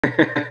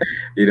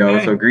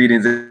So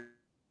greetings,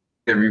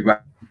 everybody.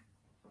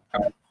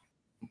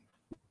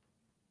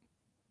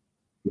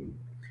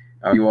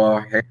 You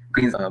all,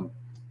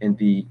 in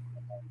the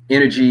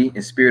energy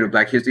and spirit of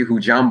Black History.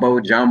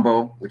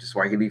 Jambo, which is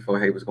Swahili for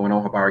hey, what's going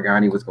on?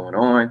 Habarigani, what's going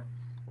on?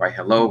 Right,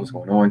 hello, what's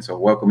going on? So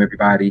welcome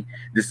everybody.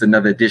 This is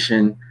another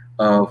edition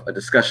of a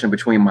discussion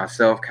between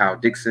myself, Kyle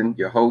Dixon,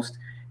 your host,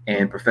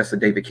 and Professor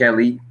David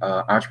Kelly,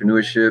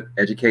 entrepreneurship,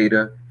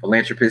 educator,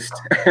 philanthropist,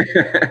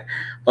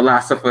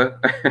 philosopher.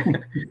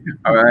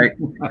 All right.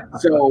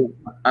 So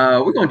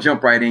we're going to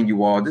jump right in,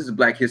 you all. This is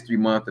Black History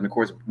Month. And of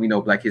course, we know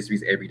Black History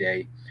is every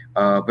day.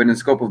 But in the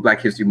scope of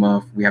Black History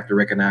Month, we have to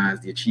recognize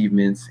the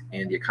achievements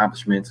and the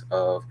accomplishments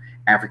of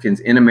Africans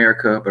in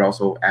America, but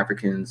also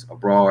Africans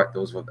abroad,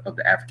 those of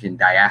the African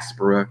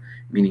diaspora,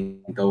 meaning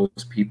those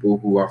people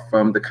who are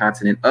from the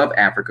continent of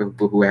Africa,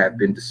 but who have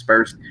been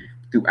dispersed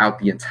throughout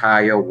the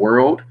entire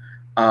world.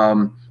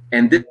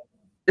 And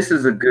this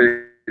is a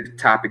good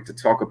topic to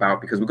talk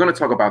about because we're going to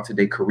talk about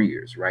today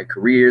careers, right?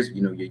 Careers,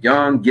 you're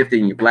young, gifted,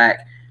 and you're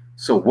Black.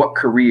 So what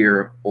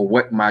career or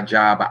what my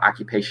job or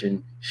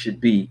occupation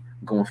should be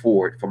going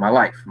forward for my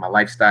life, my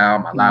lifestyle,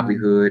 my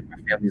livelihood, my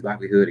family's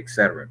livelihood,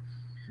 etc.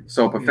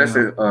 So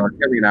Professor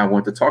Kelly and I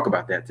want to talk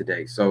about that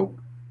today. So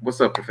what's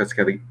up, Professor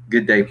Kelly?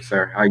 Good day,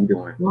 sir. How you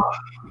doing? Well,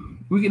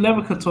 we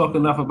never could talk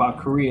enough about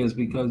careers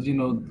because,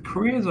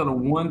 careers are the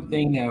one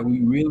thing that we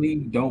really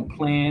don't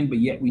plan, but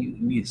yet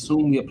we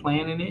assume we are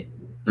planning it,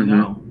 you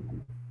know?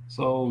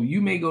 So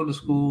you may go to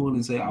school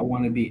and say, I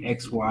want to be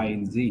X, Y,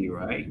 and Z,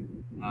 right?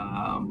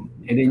 And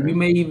then you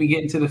may even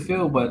get into the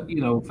field, but,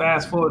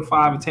 fast forward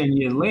 5 or 10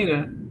 years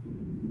later,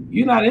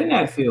 you're not in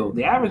that field.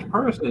 The average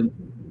person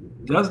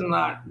does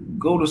not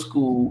go to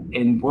school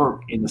and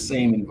work in the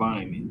same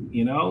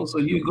environment, So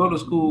you go to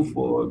school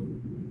for,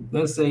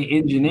 let's say,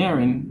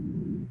 engineering,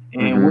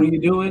 and what are you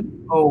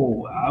doing?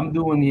 Oh, I'm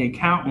doing the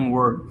accounting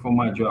work for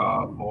my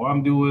job, or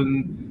I'm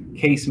doing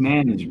case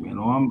management,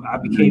 or I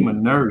became a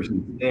nurse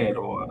instead,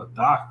 or a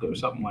doctor, or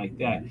something like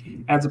that,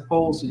 as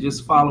opposed to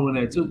just following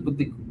that too. But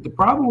the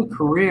problem with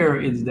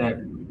career is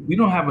that we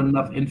don't have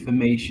enough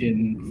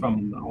information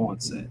from the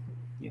onset.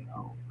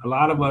 A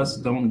lot of us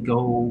don't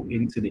go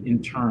into the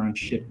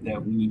internship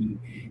that we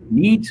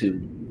need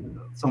to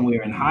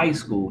somewhere in high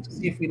school to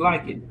see if we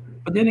like it.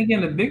 But then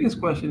again, the biggest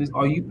question is,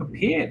 are you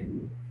prepared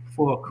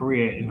for a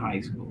career in high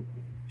school?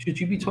 Should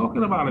you be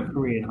talking about a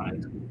career in high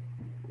school?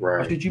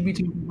 Right. Or should you be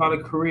talking about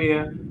a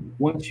career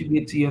once you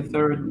get to your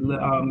third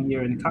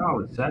year in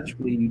college? That's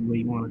really where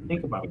you want to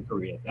think about a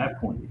career at that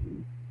point.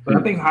 But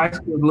I think high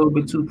school is a little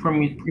bit too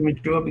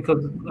premature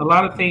because a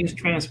lot of things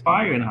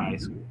transpire in high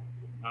school.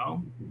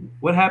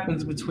 What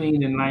happens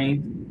between the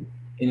 9th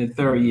and the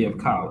 3rd year of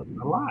college?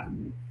 A lot.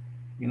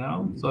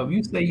 So if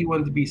you say you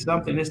want to be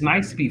something, it's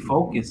nice to be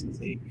focused and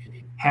say,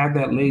 have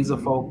that laser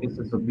focus.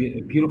 It's a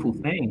beautiful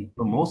thing,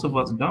 but most of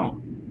us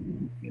don't.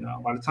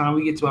 By the time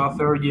we get to our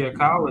 3rd year of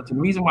college, and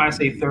the reason why I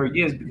say 3rd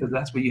year is because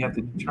that's where you have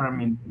to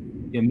determine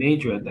your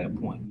major at that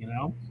point.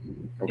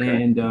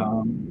 Okay. And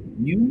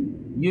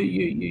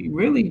you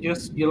really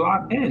just, you're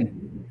locked in.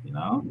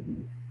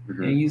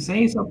 And you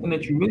say something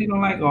that you really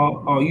don't like,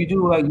 or you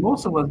do like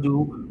most of us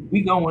do,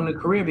 we go in a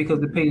career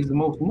because it pays the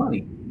most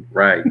money.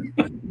 Right.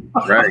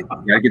 Right.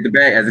 Gotta get the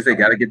bag. As I say,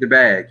 gotta get the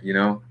bag,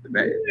 the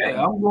bag.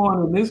 Yeah, I'm going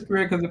in this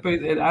career because it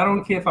pays, and I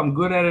don't care if I'm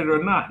good at it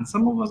or not. And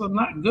some of us are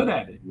not good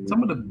at it.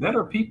 Some of the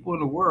better people in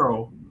the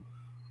world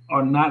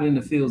are not in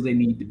the fields they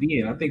need to be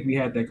in. I think we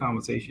had that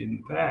conversation in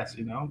the past,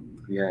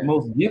 Yeah.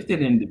 Most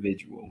gifted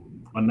individual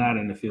are not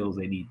in the fields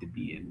they need to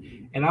be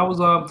in. And I was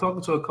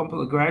talking to a couple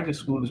of graduate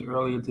students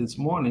earlier this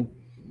morning,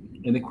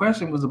 and the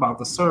question was about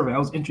the survey. I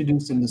was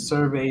introducing the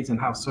surveys and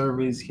how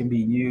surveys can be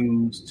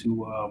used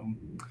to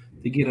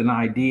get an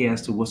idea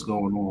as to what's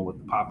going on with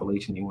the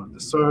population they wanted to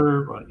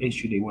serve or an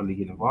issue they wanted to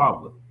get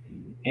involved with.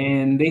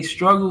 And they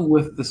struggle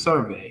with the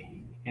survey.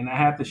 And I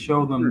had to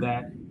show them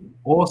that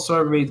all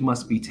surveys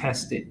must be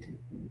tested.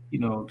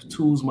 The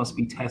tools must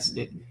be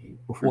tested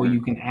before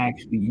you can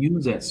actually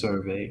use that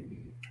survey.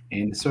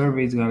 And the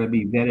survey is going to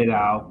be vetted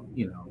out,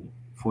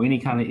 for any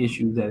kind of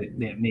issues that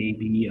may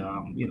be,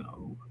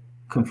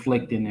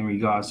 conflicting in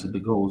regards to the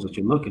goals that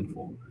you're looking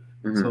for.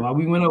 So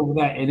we went over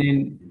that, and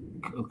then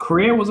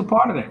career was a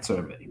part of that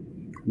survey.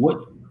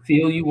 What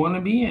field you want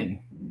to be in,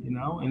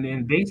 and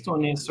then based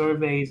on their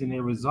surveys and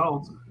their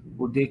results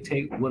will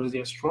dictate what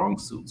their strong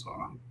suits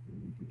are.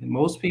 And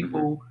most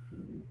people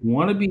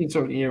want to be in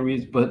certain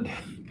areas, but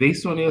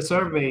based on their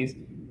surveys,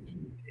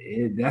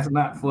 that's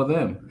not for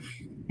them,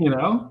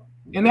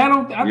 And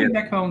I think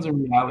that comes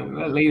in reality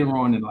later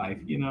on in life,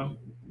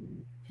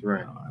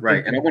 Right,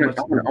 right. And I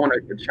want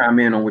to chime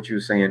in on what you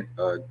were saying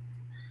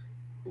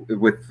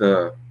with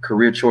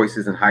career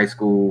choices in high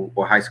school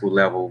or high school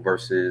level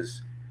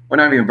versus, well,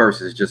 not even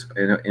versus, just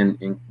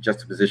in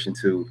juxtaposition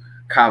to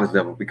college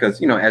level.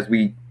 Because as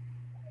we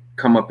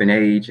come up in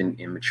age and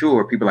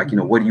mature, people are like,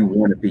 what do you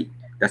want to be?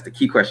 That's the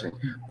key question.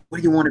 What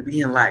do you want to be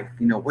in life?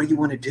 What do you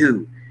want to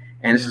do?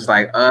 And it's just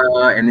like,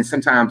 and then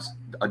sometimes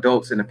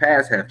adults in the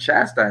past have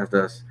chastised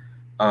us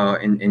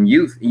in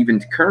youth, even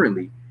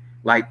currently,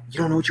 like, you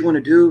don't know what you want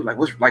to do.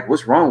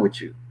 What's wrong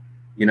with you?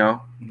 You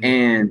know?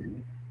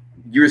 And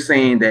you're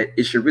saying that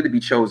it should really be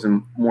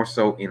chosen more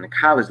so in the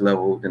college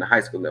level than the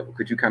high school level.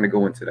 Could you kind of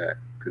go into that?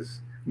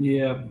 Because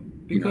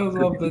because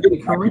of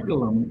the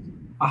curriculum.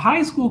 A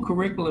high school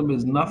curriculum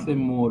is nothing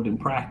more than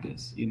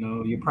practice.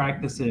 You're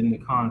practicing the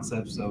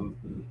concepts of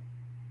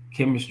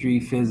chemistry,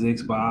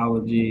 physics,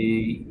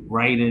 biology,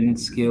 writing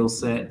skill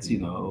sets.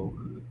 You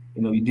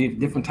do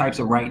different types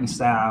of writing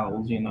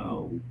styles.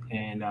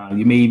 And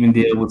you may even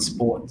deal with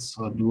sports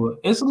or do it.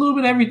 It's a little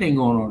bit of everything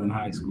going on in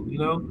high school.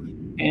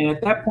 And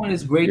at that point,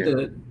 it's great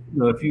to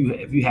if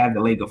you have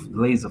the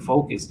laser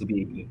focus to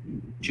be able to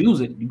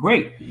choose it,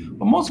 great.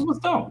 But most of us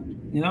don't.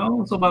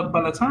 So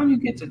by the time you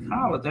get to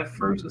college, that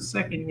first or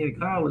second year of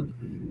college,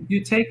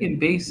 you're taking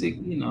basic,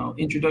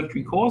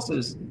 introductory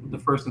courses the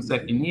first and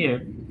second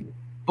year.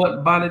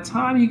 But by the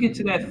time you get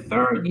to that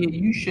third year,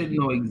 you should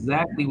know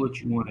exactly what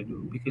you want to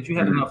do because you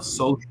had enough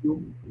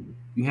social,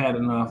 you had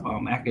enough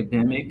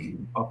academic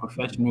or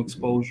professional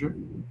exposure.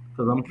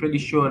 Because I'm pretty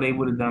sure they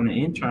would have done an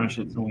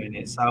internship somewhere in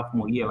their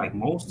sophomore year, like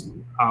most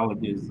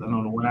colleges. I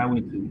don't know what I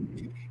went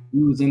to.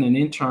 We was in an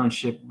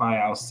internship by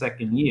our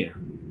second year.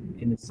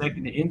 And the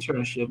second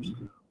internships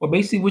were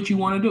basically what you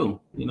want to do,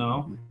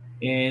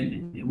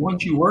 And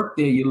once you work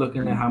there, you're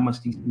looking at how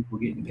much these people are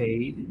getting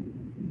paid,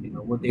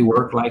 what their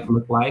work life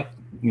look like.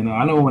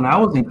 I know when I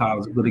was in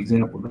college, a good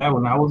example of that,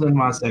 when I was in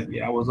my second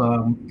year, I was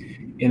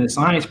in a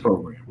science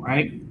program,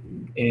 right?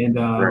 And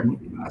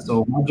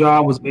so my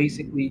job was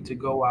basically to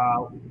go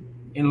out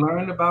and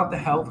learn about the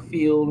health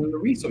field and the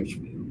research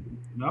field,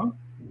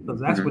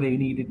 because that's where they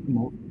needed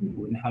most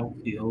people in the health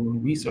field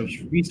and research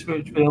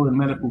field and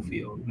medical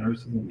field,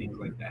 nurses and things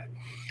like that.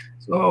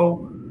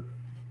 So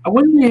I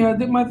went in there, I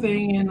did my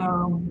thing, and I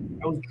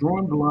was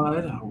drawing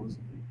blood. I was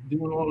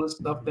doing all the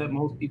stuff that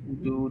most people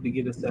do to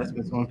get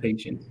assessments on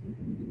patients.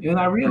 And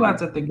I realized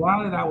that the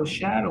guy that I was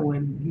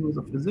shadowing, he was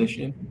a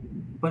physician,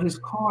 but his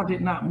car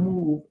did not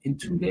move in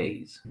 2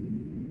 days.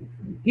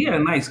 He had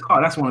a nice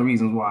car. That's one of the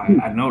reasons why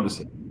I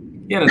noticed it.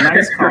 He had a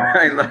nice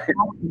car.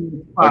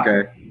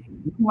 Okay.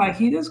 Like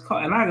this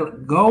car, and I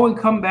go and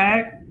come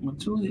back on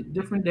 2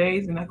 different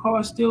days, and that car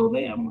is still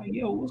there. I'm like,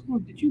 yo, what's going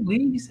on? Did you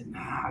leave? He said,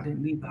 nah, I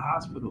didn't leave the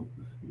hospital.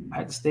 I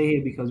had to stay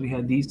here because we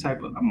had these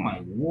type of. I'm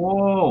like,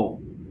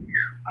 whoa,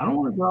 I don't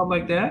want a job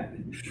like that.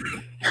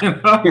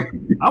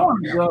 I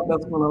want a job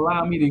that's going to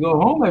allow me to go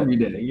home every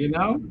day.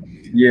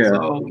 Yeah.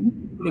 So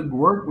the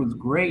work was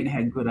great and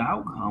had good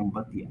outcome,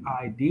 but the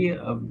idea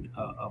of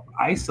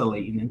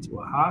isolating into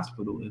a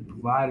hospital and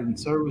providing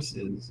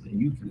services, and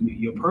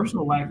your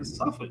personal life is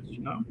suffered.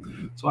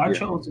 So I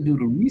chose to do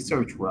the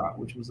research route,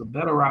 which was a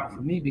better route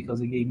for me because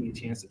it gave me a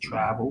chance to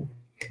travel.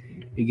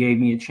 It gave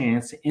me a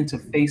chance to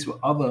interface with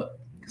other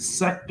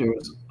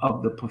sectors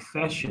of the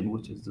profession,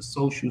 which is the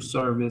social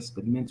service,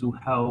 the mental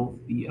health,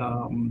 the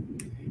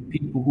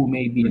people who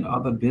may be in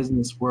other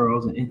business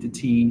worlds and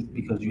entities,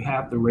 because you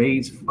have to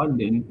raise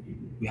funding,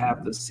 you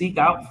have to seek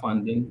out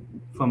funding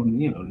from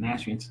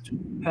National Institute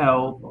of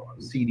Health or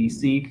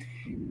CDC,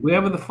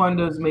 wherever the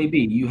funders may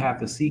be. You have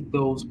to seek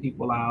those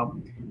people out,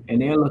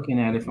 and they're looking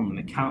at it from an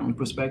accounting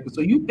perspective.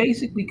 So you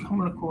basically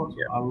coming across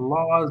a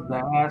large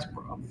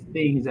diaspora of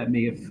things that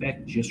may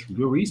affect just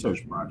your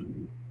research project.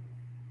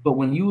 But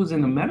when you was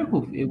in the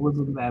medical, it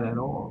wasn't that at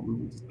all. We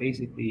was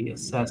basically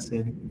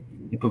assessing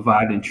and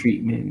providing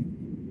treatment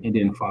and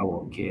then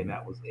follow-up care, and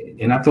that was it.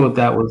 And I thought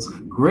that was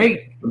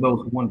great for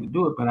those who wanted to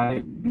do it, but I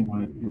didn't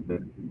want to do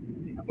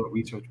that. I thought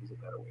research was a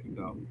better way to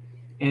go.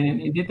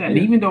 And it did that. And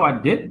even though I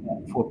did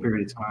that for a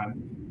period of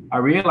time, I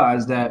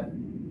realized that,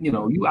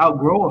 you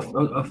outgrow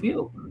a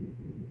field.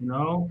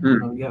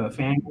 You have a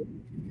family,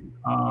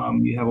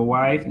 you have a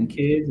wife and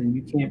kids, and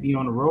you can't be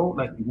on the road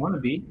like you want to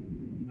be.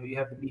 You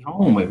have to be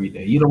home every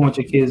day. You don't want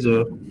your kids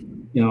to,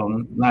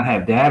 not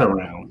have dad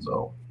around.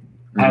 So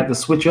I had to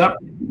switch up,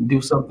 do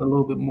something a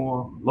little bit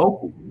more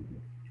local.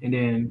 And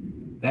then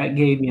that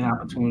gave me an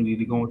opportunity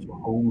to go into a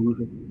whole new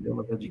field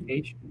of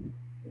education.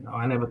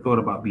 I never thought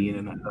about being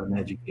an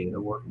educator,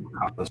 working with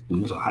college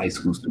students or high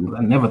school students.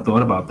 I never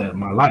thought about that in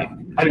my life.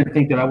 I didn't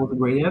think that I was a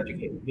great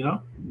educator,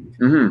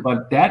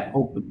 But that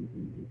opened.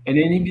 And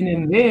then even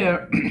in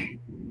there,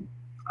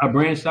 I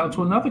branched out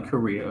to another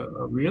career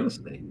of real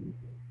estate.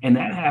 And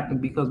that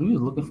happened because we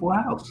was looking for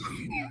a house.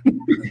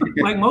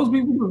 Like most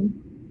people do,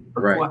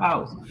 look for a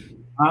house.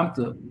 Time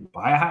to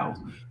buy a house.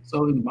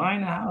 So in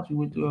buying a house, we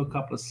went to a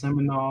couple of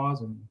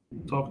seminars and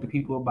talked to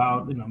people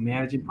about,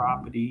 managing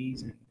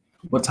properties and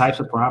what types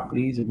of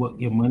properties and what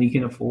your money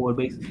can afford,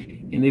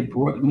 basically. And they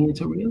brought me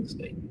into real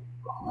estate.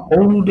 A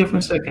whole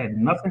different sector. Had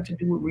nothing to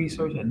do with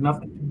research, had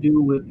nothing to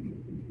do with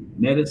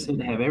medicine,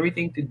 have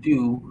everything to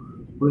do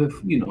with,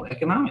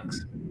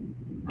 economics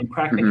and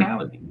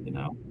practicality,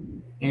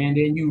 And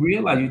then you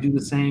realize you do the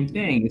same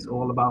thing. It's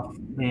all about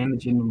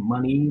managing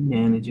money,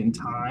 managing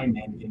time,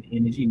 managing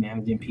energy,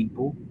 managing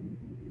people.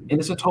 And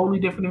it's a totally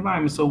different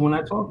environment. So when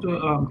I talk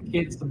to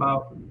kids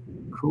about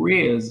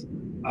careers,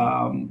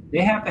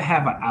 they have to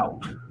have an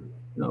out.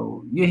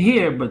 You're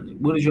here, but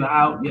what is your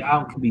out? Your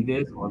out could be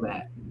this or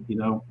that.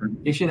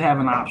 They should have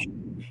an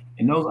option.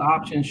 And those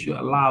options should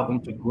allow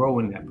them to grow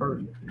in that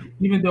person.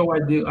 Even though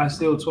I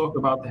still talk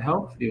about the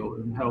health field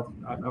and health.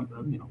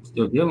 I'm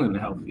still dealing in the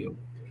health field.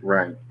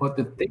 Right. But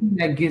the thing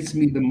that gets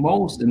me the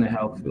most in the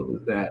health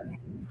field is that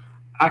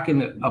I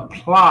can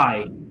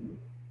apply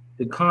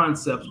the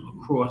concepts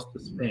across the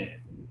span.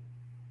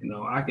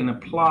 I can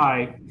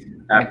apply.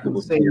 I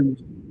can say,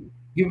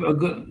 give a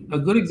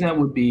good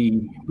example would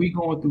be we're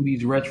going through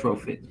these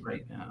retrofits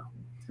right now.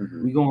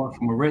 Mm-hmm. We're going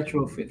from a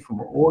retrofit from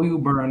an oil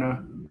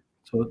burner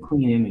to a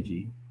clean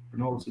energy in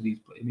most of these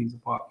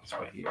apartments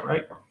right here,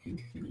 right?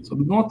 So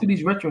we're going through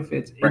these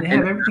retrofits and they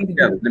have everything to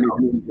do.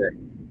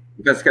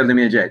 Let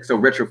me inject. So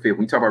retrofit,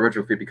 when you talk about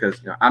retrofit,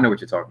 because I know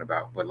what you're talking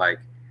about, but like,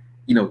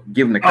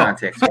 give them the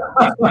context.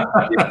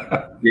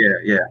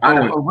 Yeah. I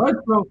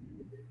know.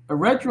 A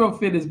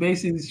retrofit is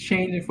basically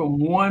changing from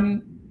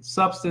one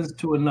substance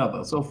to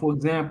another. So, for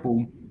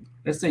example,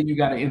 let's say you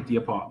got an empty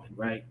apartment,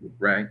 right?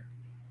 Right.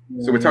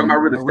 So we're talking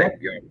about real estate.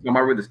 We're talking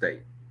about real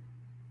estate.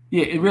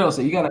 Yeah, in real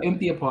estate, you got an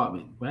empty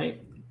apartment,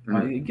 right?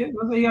 Mm-hmm.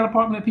 Let's say you got an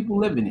apartment that people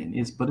living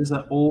in. But it's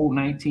an old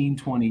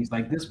 1920s.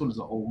 Like this one is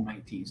an old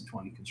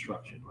 1920s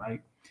construction,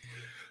 right?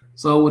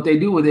 So what they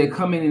do is they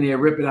come in and they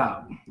rip it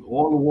out.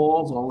 All the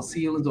walls, all the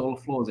ceilings, all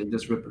the floors, they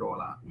just rip it all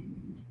out.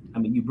 I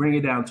mean, you bring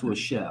it down to a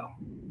shell.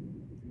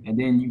 And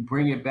then you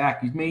bring it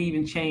back. You may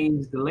even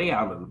change the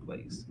layout of the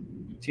place.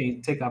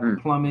 Take out the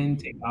plumbing,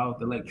 take out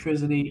the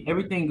electricity.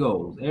 Everything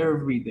goes.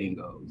 Everything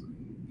goes.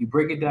 You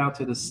break it down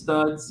to the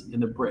studs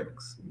and the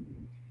bricks.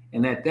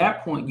 And at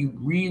that point, you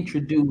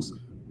reintroduce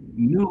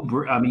new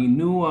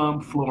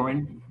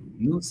flooring,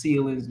 new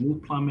ceilings, new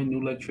plumbing,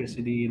 new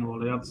electricity, and all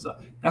the other stuff.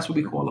 That's what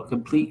we call a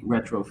complete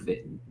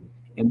retrofit.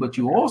 And what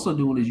you also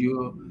do is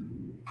you're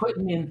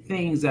putting in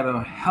things that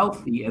are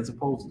healthy as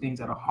opposed to things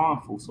that are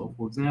harmful. So,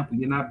 for example,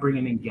 you're not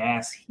bringing in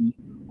gas heat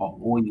or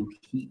oil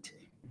heat.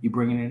 You're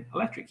bringing in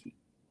electric heat.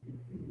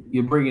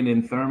 You're bringing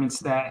in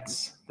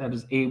thermostats that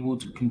is able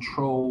to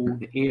control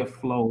the air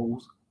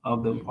flows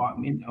of the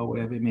apartment or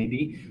whatever it may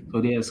be.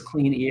 So there's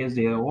clean airs.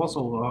 There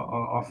also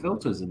are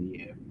filters in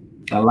the air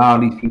that allow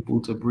these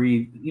people to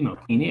breathe,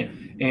 clean air.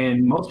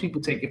 And most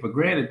people take it for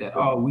granted that,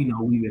 we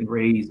know we've been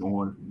raised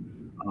on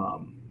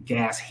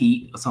gas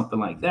heat or something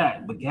like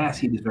that, but gas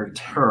heat is very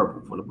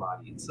terrible for the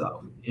body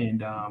itself,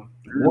 and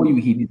oil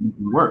heat is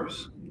even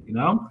worse,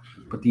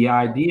 But the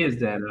idea is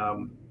that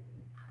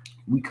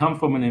we come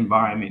from an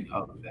environment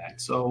of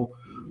that. So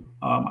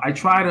I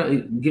try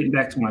to, getting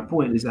back to my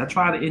point, is I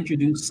try to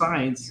introduce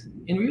science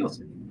in real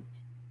estate.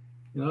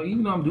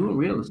 Even though I'm doing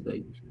real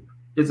estate,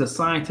 there's a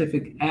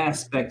scientific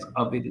aspect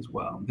of it as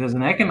well. There's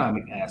an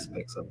economic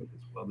aspect of it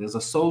as well. There's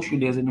a social,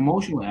 there's an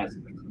emotional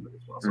aspect of it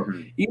as well. So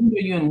even though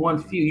you're in one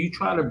field, you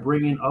try to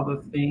bring in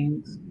other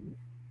things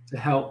to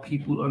help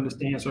people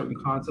understand certain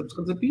concepts,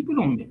 because some people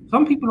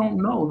don't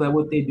know that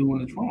what they're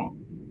doing is wrong.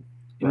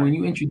 And when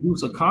you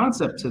introduce a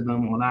concept to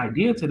them or an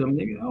idea to them,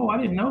 they go, "Oh, I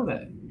didn't know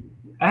that."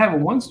 I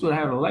have one student.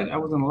 I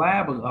was in a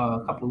lab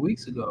a couple of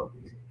weeks ago.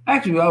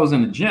 Actually, I was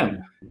in the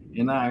gym,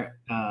 and I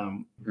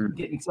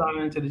getting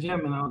started into the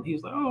gym, and he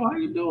was like, "Oh, how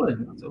you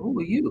doing?" I said, "Who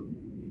are you?"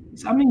 He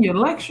said, "I'm in your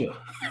lecture."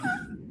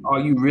 "Are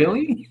you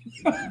really?"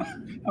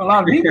 A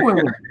lot of people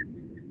in it.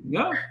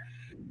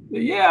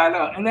 Yeah, I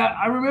know. And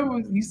I remember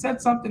you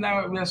said something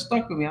that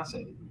stuck with me. I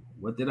said,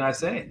 "What did I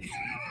say?"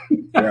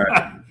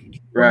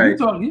 Right. You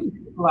talk to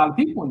a lot of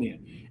people in there,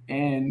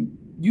 and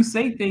you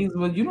say things,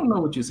 but you don't know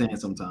what you're saying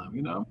sometimes,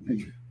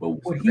 But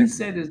what he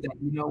said is that,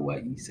 he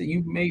said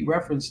you made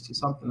reference to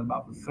something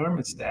about the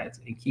thermostats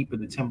and keeping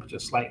the temperature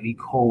slightly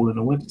cold in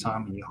the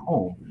wintertime in your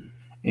home.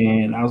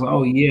 And I was like,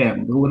 oh, yeah.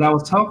 But what I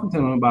was talking to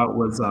him about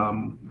was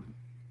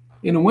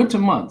in the winter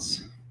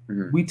months,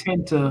 we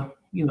tend to,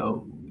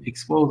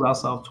 expose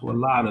ourselves to a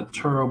lot of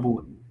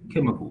terrible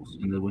chemicals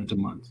in the winter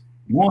months.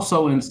 More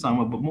so in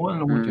summer, but more in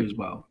the winter as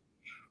well.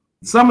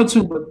 Summer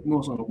too, but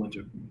more so in the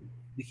winter.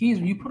 The key is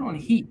when you put on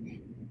heat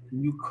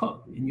and you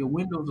cook and your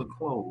windows are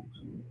closed,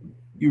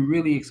 you're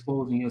really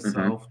exposing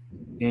yourself to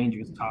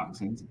dangerous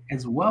toxins,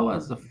 as well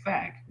as the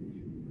fact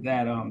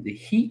that the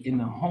heat in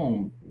the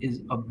home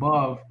is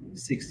above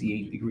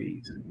 68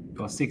 degrees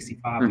or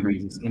 65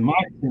 degrees. In my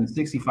opinion,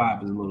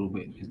 65 is a little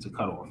bit, it's a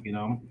cutoff,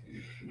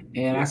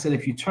 And I said,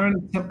 if you turn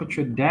the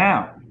temperature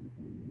down,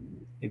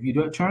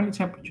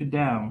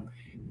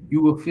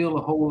 you will feel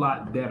a whole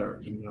lot better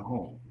in your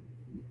home.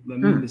 Let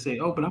me say,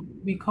 oh, but I'm going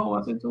to be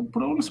cold. I said, so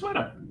put on a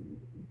sweater.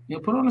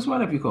 Put on a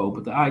sweater if you're cold.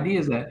 But the idea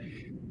is that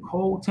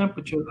cold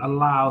temperature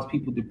allows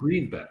people to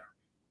breathe better,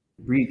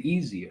 breathe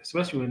easier,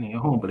 especially when they're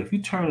at home. But if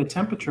you turn the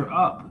temperature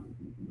up,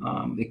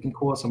 it can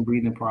cause some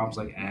breathing problems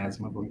like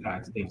asthma,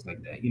 bronchitis, things like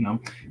that.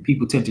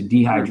 People tend to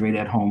dehydrate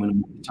at home in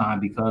the wintertime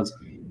because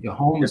your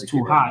home is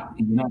too hot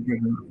and you're not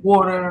drinking enough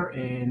water,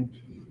 and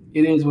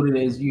it is what it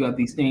is. You got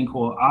these things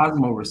called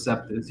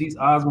osmoreceptors. These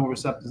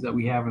osmoreceptors that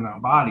we have in our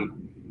body,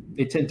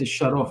 they tend to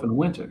shut off in the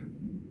winter.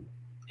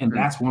 And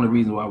that's one of the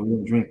reasons why we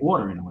don't drink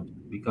water in the winter,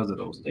 because of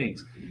those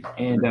things.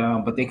 And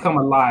but they come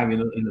alive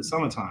in the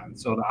summertime.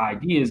 So the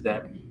idea is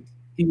that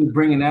he was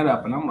bringing that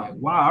up. And I'm like,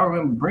 wow, I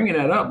remember bringing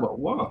that up, but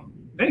wow,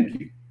 thank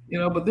you.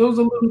 But those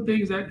are little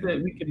things that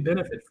we can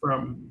benefit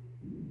from,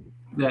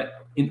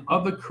 that in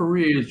other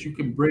careers you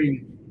can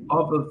bring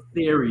other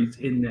theories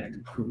in that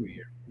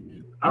career.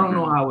 I don't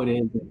know how it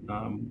is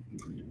in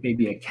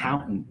maybe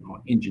accountant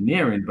or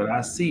engineering, but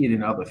I see it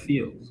in other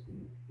fields.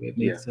 It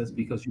Yeah, makes sense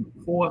because you're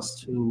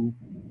forced to,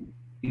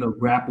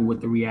 grapple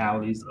with the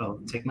realities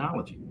of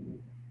technology.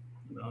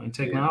 And yeah,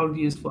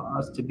 technology is for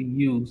us to be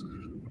used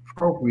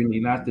appropriately,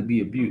 not to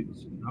be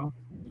abused.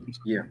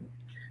 yeah.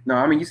 No,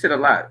 I mean you said a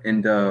lot,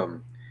 and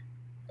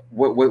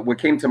what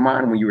came to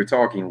mind when you were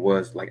talking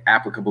was like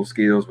applicable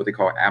skills, what they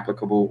call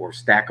applicable or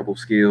stackable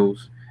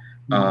skills,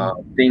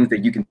 things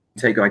that you can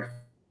take like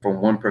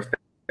from one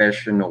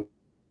profession or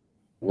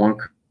one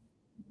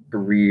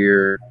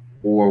career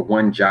or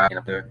one job and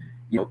apply it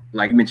to another.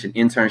 Like you mentioned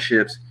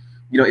internships.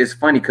 It's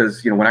funny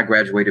because when I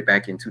graduated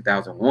back in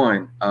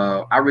 2001,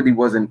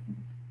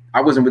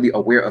 I wasn't really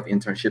aware of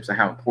internships and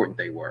how important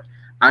they were.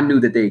 I knew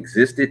that they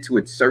existed to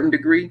a certain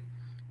degree,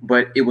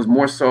 but it was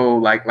more so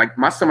like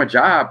my summer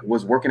job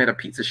was working at a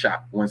pizza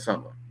shop one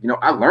summer.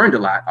 I learned a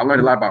lot. I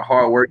learned a lot about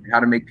hard work and how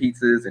to make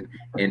pizzas and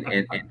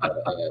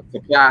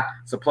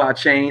supply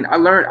chain. I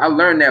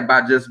learned that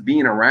by just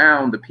being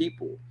around the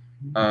people,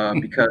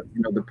 because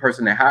the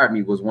person that hired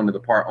me was one of the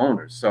part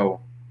owners.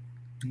 So,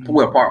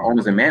 well, part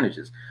owners and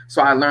managers.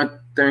 So I learned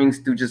things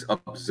through just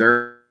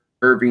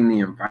observing the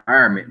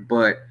environment.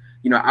 But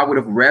I would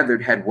have rather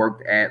had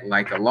worked at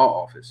like a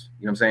law office.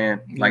 You know what I'm saying?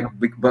 Yeah.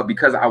 But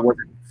because I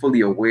wasn't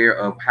fully aware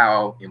of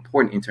how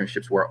important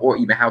internships were, or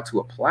even how to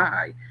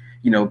apply,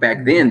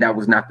 back then that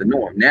was not the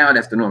norm. Now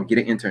that's the norm. Get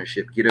an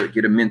internship,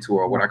 get a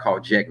mentor, or what I call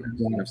JEGNers.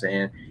 You know what I'm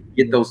saying?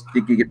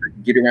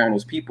 Get around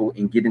those people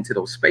and get into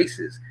those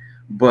spaces.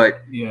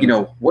 But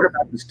Yeah. what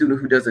about the student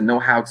who doesn't know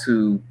how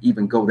to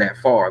even go that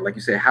far? Like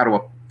you said, how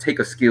to take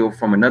a skill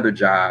from another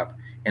job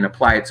and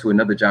apply it to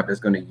another job that's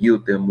going to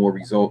yield them more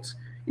results,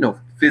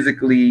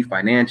 physically,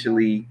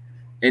 financially,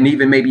 and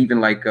even maybe even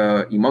like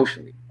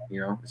emotionally,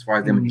 as far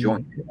as them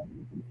enjoying it.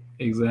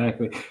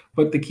 Exactly.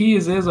 But the key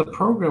is there's a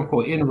program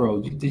called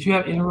Inroads. Did you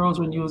have Inroads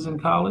when you was in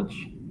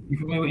college? You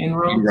familiar with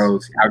Inroads?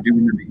 Inroads. I do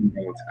remember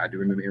inroads. I do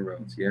remember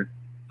inroads. Yeah.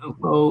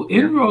 So Yeah.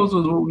 Inroads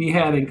was what we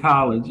had in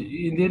college,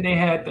 and then they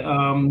had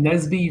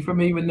Nesby. You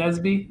familiar with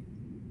Nesby?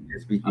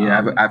 Nesby. Yeah.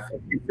 I've a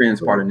few friends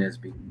part So of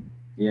Nesby.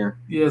 Yeah.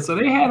 yeah, so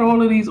they had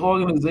all of these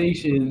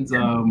organizations,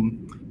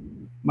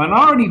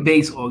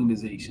 minority-based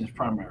organizations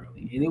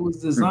primarily, and it was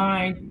Mhm.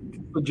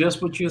 designed for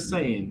just what you're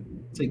saying,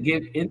 to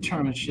give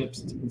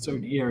internships in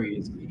certain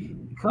areas.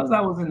 Because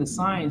I was in the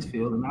science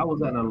field and I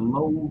was at a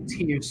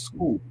low-tier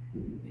school,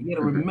 you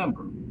got to Mhm.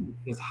 remember,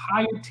 there's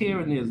higher tier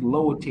and there's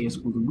lower tier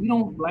schools, and we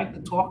don't like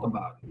to talk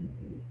about it.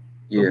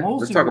 But Yeah.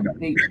 most Let's of talk your about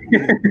state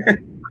schools,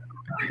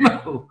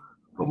 no,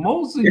 but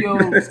most of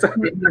it. Let's talk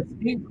about your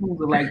state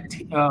schools are like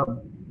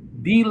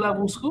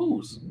B-level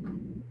schools.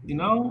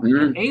 And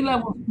it.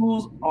 A-level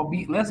schools are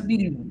let's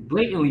be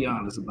blatantly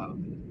honest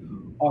about this,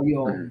 are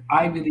your Mhm.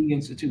 Ivy League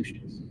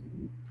institutions.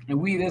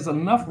 And there's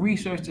enough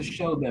research to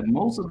show that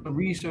most of the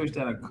research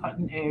that are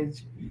cutting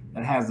edge,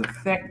 that has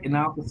effect in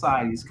our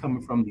society, is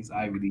coming from these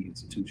Ivy League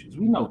institutions.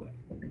 We know that.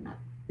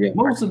 Yeah. Right.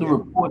 Most of the Yeah.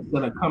 reports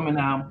that are coming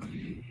out,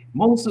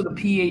 most of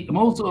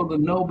the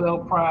Nobel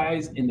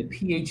Prize and the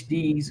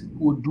PhDs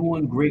who are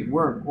doing great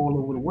work all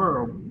over the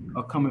world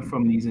are coming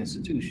from these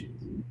institutions.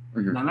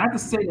 Mhm. Now, not to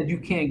say that you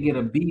can't get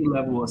a B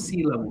level or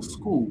C level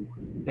school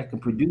that can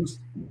produce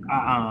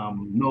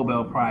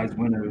Nobel Prize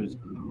winners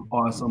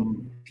or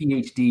some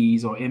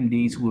PhDs or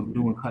MDs who are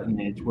doing cutting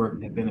edge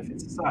work that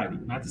benefits society.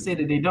 Not to say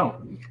that they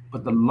don't,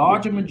 but the Yeah.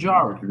 larger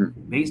majority,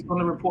 Mhm. based on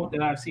the report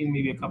that I've seen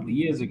maybe a couple of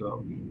years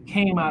ago,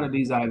 came out of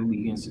these Ivy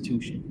League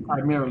institutions,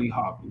 primarily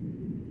Harvard.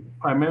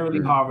 Primarily,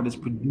 Mhm. Harvard is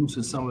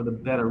producing some of the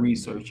better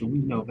research, and we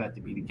know that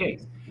to be the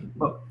case.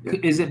 But Yeah.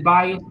 is it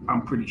biased?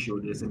 I'm pretty sure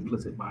there's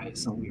implicit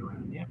bias somewhere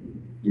around there.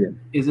 Yeah.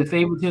 Is it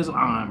favoritism?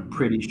 I'm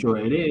pretty sure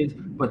it is.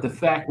 But the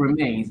fact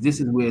remains, this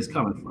is where it's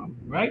coming from,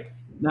 right?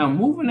 Now,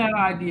 moving that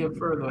idea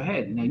further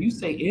ahead. Now, you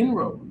say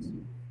inroads.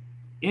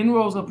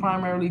 Inroads are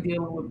primarily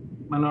dealing with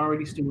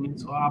minority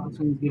students or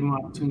opportunities, giving them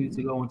opportunities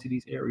to go into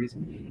these areas.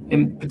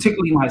 And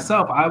particularly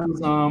myself, I was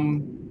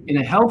in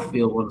a health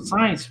field or a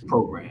science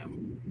program.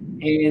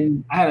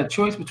 And I had a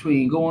choice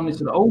between going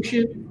into the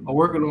ocean or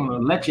working on a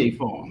leche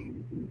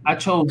farm. I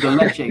chose the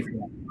leche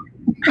farm.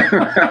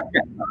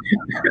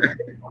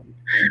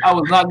 I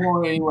was not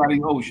going anywhere in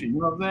the ocean.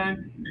 You know what I'm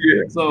saying?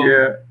 Yeah. So,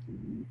 Yeah.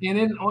 and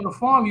then on the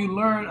farm, you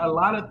learn a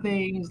lot of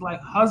things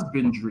like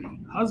husbandry.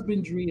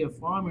 Husbandry and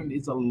farming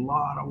is a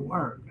lot of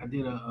work. I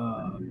did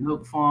a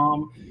milk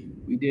farm.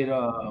 We did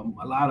a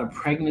lot of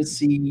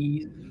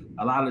pregnancies,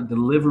 a lot of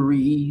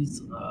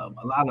deliveries,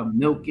 a lot of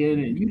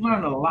milking, and you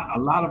learn a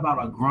lot about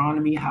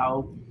agronomy,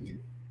 how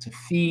to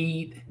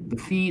feed the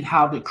feed,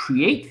 how to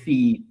create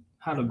feed,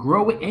 how to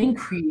grow it and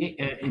create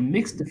and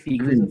mix the feed.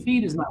 Because the Mhm.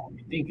 feed is not what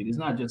you think it is. It's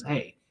not just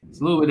hay. It's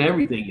a little bit of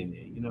everything in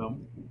there.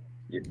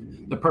 Yeah.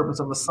 The purpose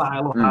of a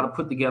silo, how Mhm. to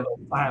put together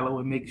a silo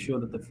and make sure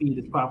that the feed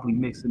is properly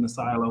mixed in the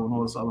silo and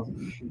all this other.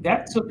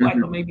 That took like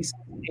Mhm. maybe 6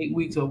 to 8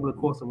 weeks over the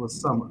course of a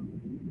summer.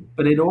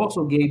 But it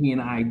also gave me an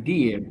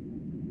idea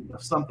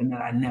of something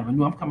that I never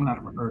knew. I'm coming out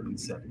of an urban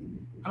setting.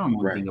 I don't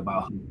know anything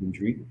about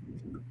husbandry.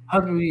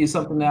 Husbandry is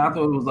something that I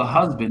thought it was a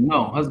husband.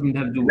 No, husband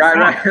had to do with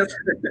right.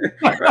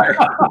 Right.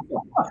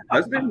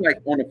 Husband, like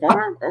on the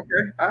farm?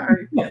 Okay, all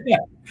right.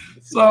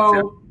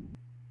 So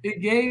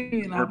it gave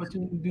me an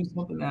opportunity to do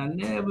something that I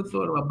never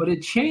thought about, but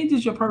it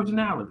changes your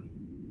personality.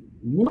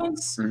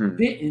 Once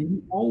bitten,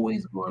 you're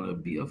always going to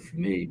be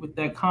familiar with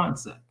that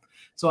concept.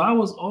 So I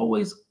was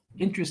always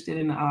interested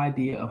in the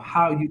idea of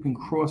how you can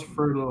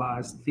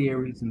cross-fertilize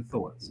theories and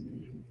thoughts.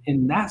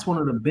 And that's one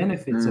of the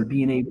benefits of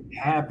being able to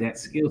have that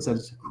skill set,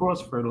 is to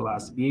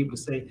cross-fertilize, to be able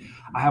to say,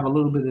 I have a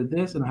little bit of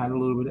this and I have a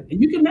little bit of that.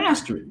 And you can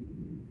master it.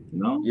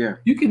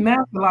 You can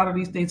master a lot of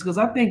these things, because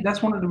I think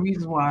that's one of the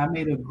reasons why I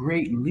made a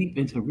great leap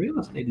into real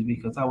estate, is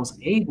because I was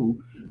able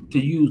to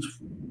use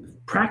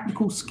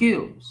practical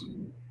skills,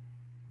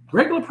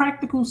 regular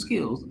practical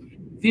skills,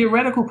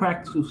 theoretical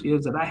practical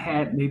skills that I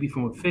had maybe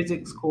from a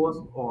physics course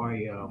or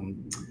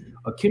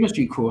a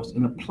chemistry course,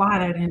 and apply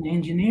that in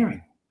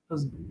engineering.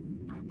 Because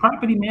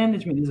property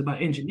management is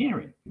about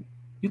engineering.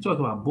 You talk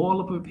about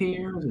boiler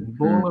repairs and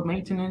boiler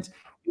maintenance.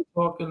 You're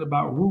talking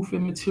about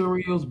roofing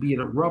materials, be it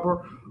a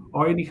rubber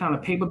or any kind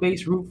of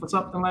paper-based roof or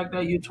something like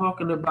that. You're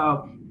talking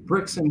about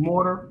bricks and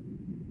mortar.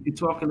 You're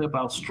talking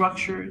about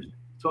structures. You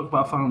talk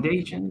about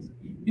foundations.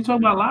 You talk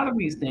about a lot of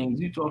these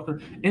things. You talk,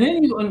 and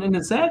then and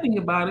the sad thing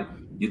about it,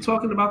 you're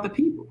talking about the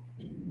people,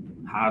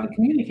 how to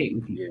communicate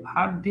with people,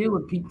 how to deal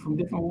with people from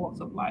different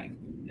walks of life.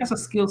 That's a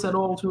skill set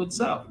all to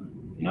itself,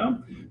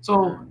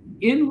 So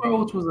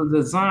Inroads was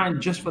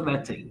designed just for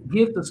that, to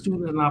give the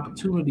student an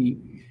opportunity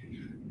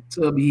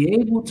to be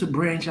able to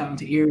branch out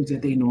into areas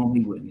that they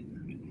normally wouldn't.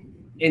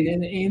 And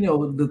then,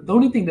 the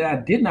only thing that I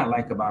did not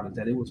like about it,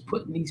 that it was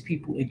putting these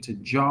people into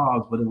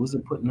jobs, but it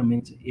wasn't putting them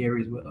into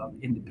areas of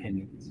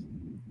independence.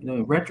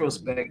 In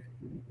retrospect,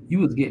 you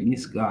was getting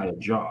this guy a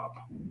job,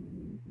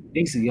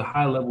 basically a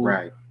high-level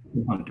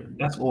hunter.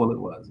 That's all it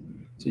was.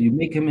 So you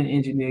make him an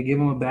engineer, give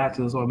him a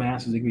bachelor's or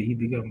master's degree, he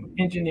becomes an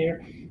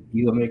engineer.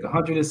 He's gonna make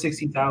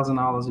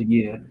 $160,000 a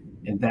year,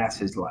 and that's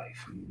his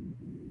life.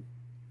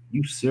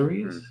 You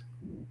serious?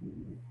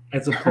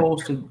 As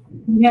opposed to,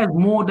 he has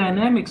more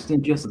dynamics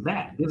than just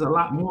that. There's a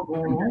lot more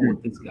going on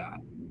with this guy.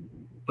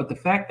 But the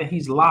fact that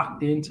he's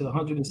locked into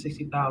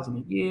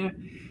 $160,000 a year,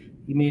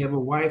 he may have a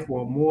wife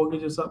or a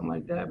mortgage or something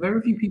like that. Very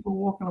few people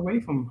walking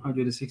away from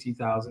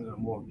 $160,000 in a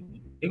mortgage.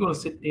 They're going to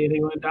sit there and they're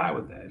going to die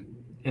with that.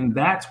 And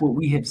that's what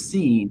we have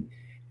seen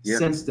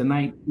since the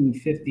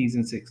 1950s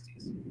and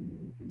 60s.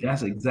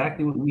 That's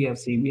exactly what we have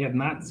seen. We have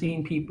not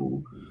seen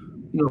people,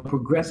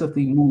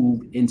 progressively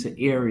move into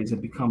areas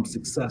and become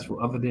successful,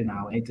 other than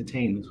our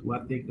entertainers, who I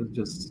think is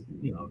just,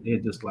 they're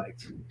just like,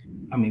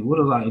 what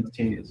are our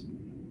entertainers?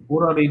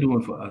 What are they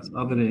doing for us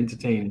other than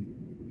entertaining?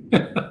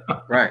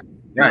 Right.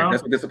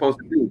 That's what they're supposed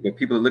to do. But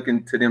people are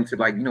looking to them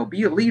to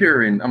be a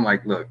leader. And I'm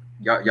like, look,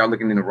 y'all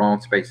looking in the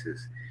wrong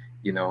spaces,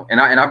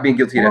 and I've been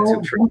guilty of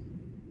that too.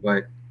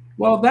 But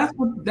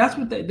that's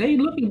what they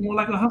looking more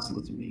like a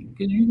hustler to me.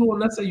 Because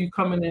let's say you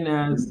coming in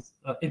as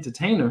an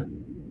entertainer,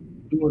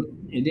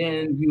 and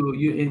then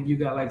you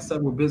got like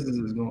several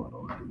businesses going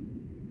on.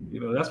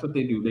 That's what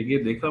they do.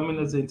 They come in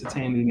as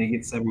entertainers and they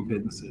get several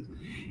businesses,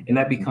 and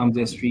that becomes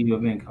their stream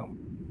of income.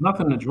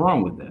 Nothing is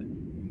wrong with that.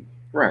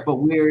 Right. But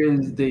where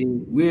is the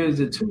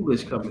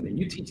toolage coming in?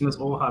 You're teaching us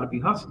all how to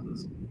be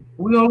hustlers.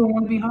 We all don't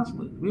want to be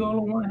hustlers. We all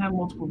don't want to have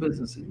multiple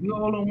businesses. We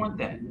all don't want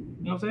that. You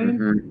know what I'm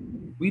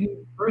saying? We need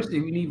diversity.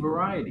 We need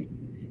variety.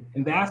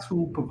 And that's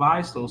who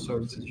provides those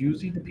services.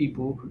 Usually the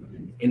people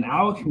in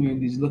our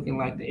communities looking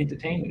like the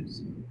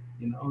entertainers.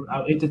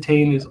 Our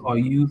entertainers are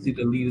usually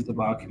the leaders of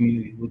our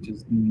community, which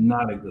is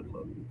not a good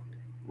look.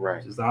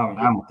 Right.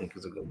 I don't think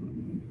it's a good look.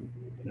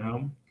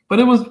 But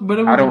it was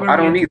I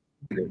don't need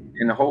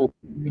in the whole.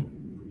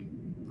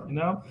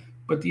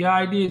 But the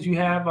idea is you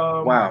have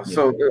wow.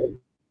 So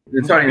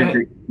sorry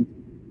to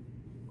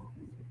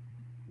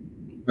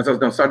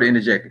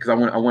interject, because I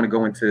want to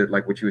go into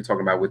like what you were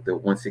talking about with the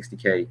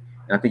 160K,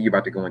 and I think you're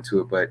about to go into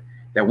it. But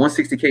that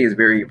 160K is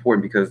very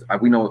important, because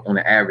we know on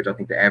the average, I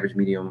think the average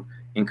medium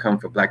income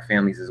for Black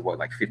families is what,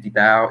 like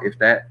 50,000, if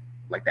that,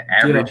 like the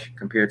average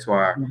compared to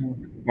our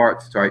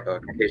parts, to our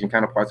Caucasian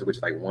counterparts, which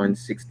is like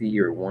 160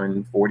 or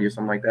 140 or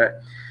something like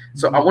that.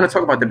 So I want to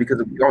talk about that,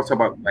 because we also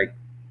talk about like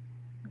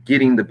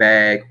getting the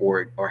bag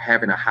or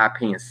having a high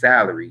paying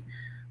salary,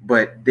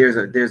 but there's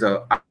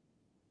a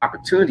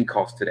opportunity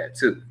cost to that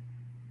too,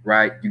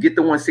 right? You get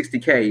the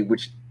 160K,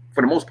 which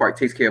for the most part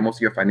takes care of most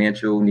of your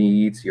financial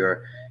needs,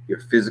 your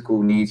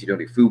physical needs, your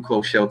food,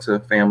 clothes, shelter,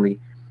 family.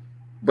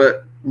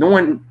 But no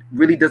one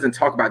really doesn't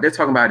talk about, they're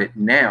talking about it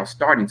now,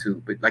 starting to,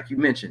 but like you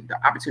mentioned, the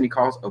opportunity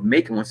cost of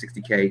making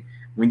 160K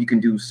when you can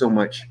do so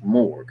much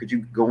more. Could you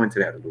go into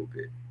that a little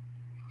bit?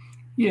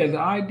 Yeah, the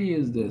idea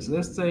is this.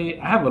 Let's say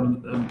I have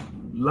a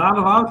lot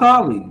of our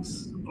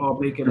colleagues are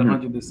making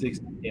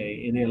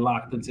 160K, and they're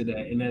locked into that.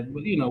 And that,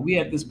 we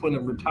at this point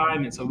of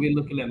retirement, so we're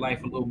looking at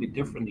life a little bit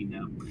differently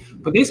now.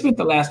 But they spent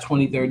the last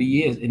 20, 30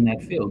 years in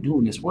that field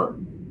doing this work,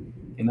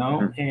 and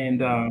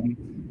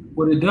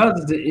what it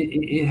does is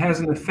it has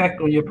an effect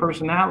on your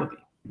personality.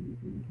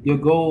 your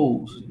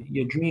goals,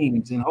 your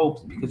dreams and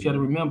hopes, because you got to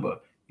remember,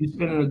 you're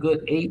spending a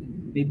good 8,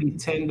 maybe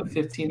 10 to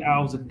 15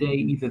 hours a day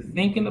either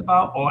thinking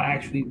about or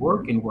actually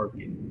working.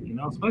 You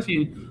know,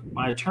 especially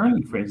my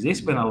attorney friends, they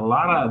spend a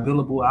lot of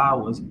billable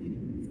hours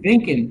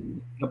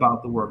thinking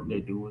about the work they're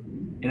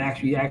doing and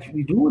actually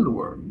doing the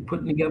work,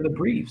 putting together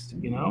briefs,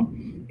 you know,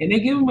 and they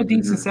give them a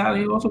decent salary.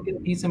 They also get a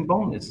decent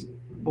bonus.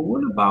 But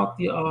what about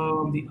the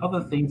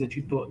other things that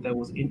you thought that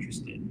was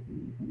interesting,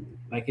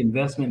 like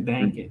investment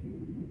banking,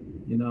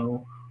 you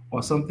know,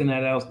 or something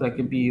that else that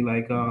could be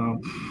like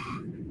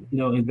you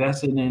know,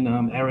 investing in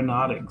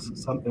aeronautics,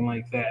 something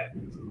like that,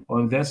 or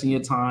investing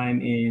your time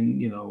in,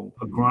 you know,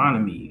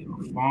 agronomy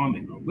or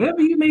farming or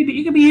whatever you may be.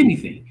 It could be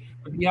anything.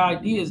 But the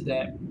idea is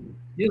that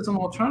there's an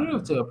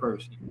alternative to a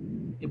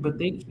person, but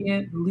they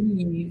can't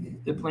leave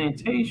the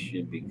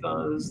plantation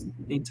because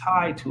they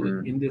tie to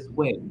it in this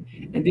way.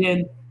 And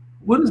then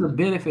what is the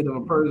benefit of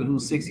a person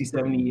who's 60,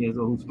 70 years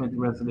old, who spent the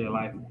rest of their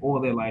life,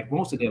 all their life,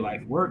 most of their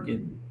life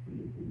working?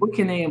 What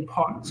can they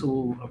impart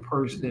to a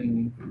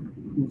person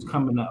who's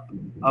coming up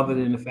other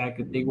than the fact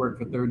that they worked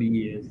for 30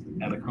 years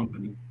at a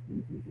company,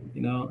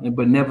 you know,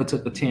 but never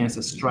took a chance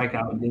to strike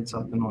out and did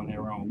something on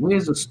their own?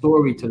 Where's the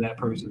story to that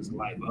person's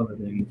life other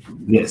than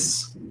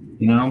this,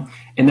 you know?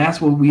 And that's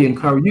what we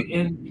encourage you.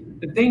 And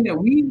the thing that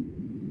we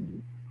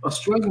are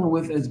struggling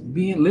with as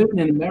being living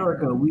in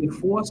America, we are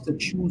forced to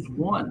choose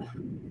one.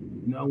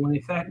 You know, when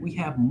in fact we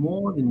have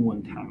more than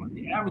one talent.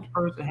 The average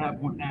person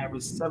have on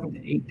average 7 to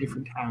 8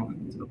 different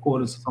talents,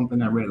 according to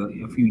something I read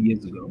a few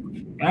years ago.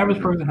 The average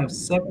person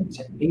has 7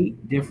 to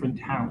 8 different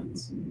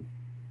talents,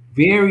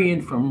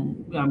 varying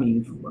from, I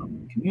mean,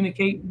 from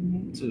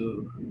communicating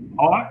to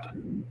art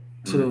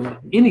to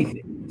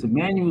anything, to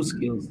manual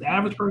skills. The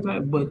average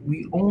person, but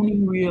we only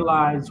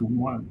realize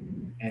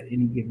one at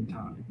any given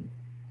time.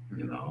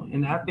 You know,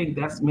 and I think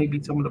that's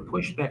maybe some of the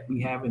pushback we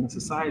have in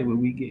society, where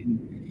we get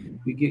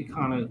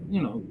kind of,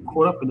 you know,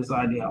 caught up in this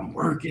idea, I'm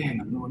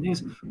working, I'm doing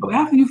this. But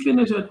after you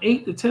finish an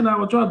 8 to 10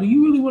 hour job, do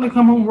you really want to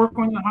come home and work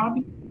on your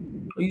hobby,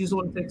 or you just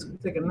want to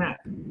take a nap?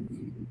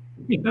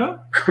 You know,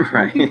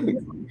 Right.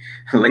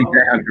 Lay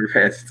down and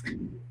rest.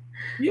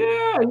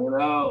 yeah, you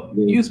know,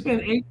 you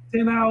spend 8 to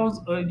 10 hours,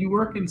 you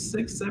working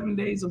 6, 7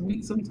 days a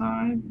week.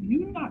 Sometimes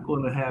you're not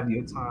going to have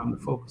your time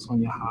to focus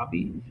on your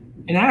hobby,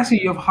 and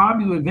actually, your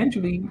hobby will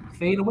eventually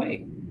fade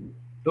away.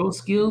 Those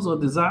skills or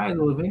desires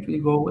will eventually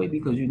go away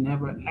because you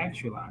never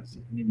actualize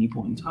it at any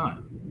point in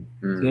time.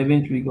 So it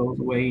eventually goes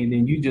away, and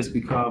then you just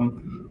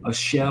become a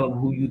shell of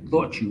who you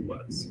thought you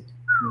was.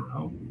 You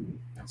know.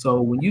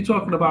 So when you're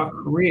talking about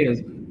careers,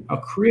 a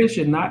career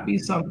should not be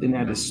something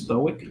that is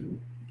stoic.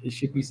 It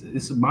should be.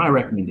 This is my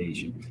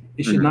recommendation.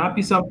 It should not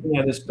be something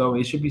that is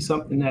stoic. It should be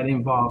something that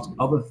involves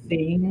other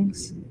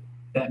things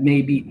that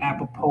may be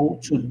apropos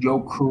to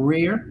your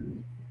career.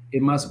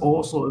 It must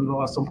also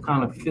involve some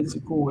kind of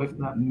physical, if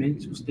not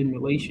mental,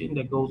 stimulation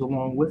that goes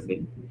along with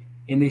it.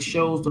 And it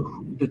shows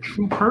the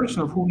true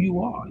person of who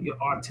you are, your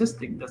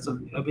artistic that's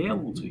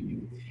available to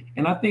you.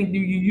 And I think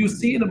you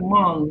see it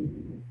among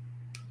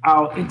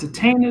our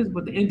entertainers,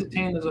 but the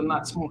entertainers are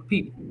not smart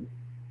people.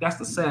 That's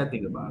the sad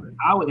thing about it.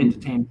 Our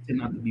entertainers tend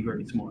not to be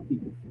very smart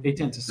people. They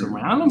tend to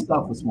surround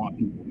themselves with smart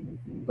people,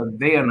 but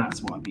they are not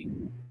smart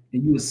people.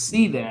 And you will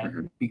see that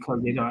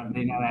because they're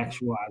not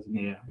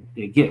actualizing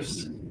their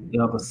gifts, the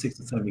other 6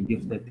 or 7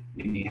 gifts that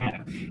they may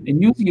have.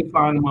 And usually you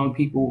find among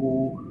people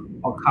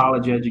who are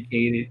college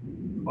educated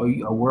or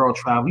a world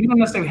travel. You don't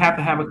necessarily have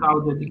to have a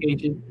college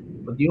education,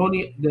 but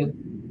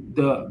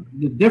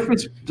the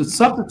difference, the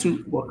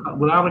substitute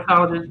without a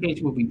college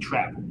education would be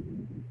travel.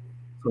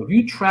 So if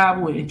you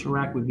travel and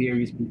interact with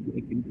various people,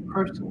 it can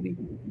personally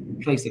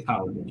replace a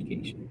college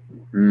education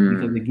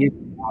because it gives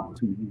you the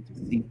opportunity to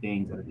see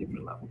things at a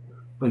different level.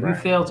 But if you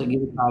fail to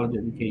get a college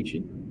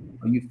education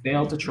or you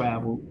fail to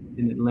travel,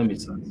 then it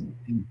limits us.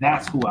 And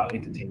that's who our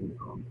entertainers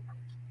are.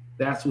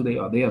 That's who they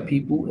are. They are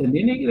people, and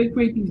then they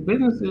create these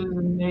businesses,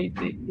 and they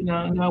you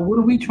know, now what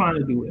are we trying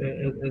to do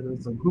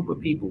as a group of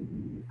people?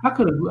 How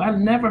could I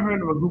never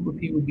heard of a group of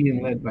people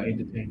being led by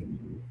entertainers?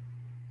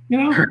 You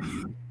know,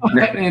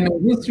 in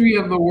the history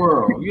of the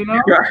world, you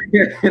know.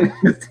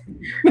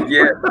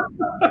 Yeah,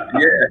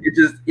 it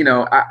just, you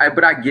know,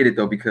 but I get it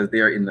though, because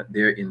they're in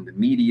the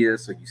media,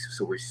 so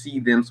we see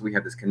them, so we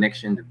have this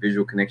connection, the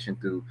visual connection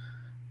through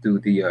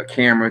the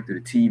camera,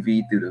 through the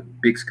TV, through the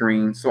big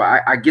screen. So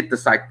I get the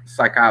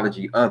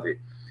psychology of it,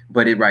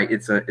 but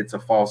it's a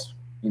false,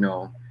 you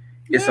know,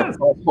 it's a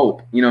false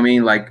hope, you know what I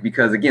mean? Like,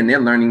 because again, they're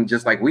learning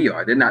just like we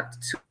are. They're not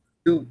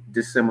too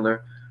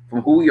dissimilar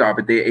from who we are,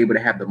 but they're able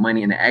to have the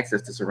money and the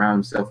access to surround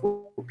themselves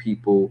with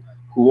people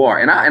who are.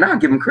 And I'll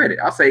give them credit.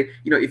 I'll say,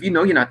 you know, if you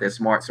know you're not that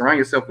smart, surround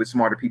yourself with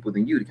smarter people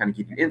than you to kind of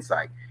give you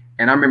insight.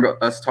 And I remember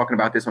us talking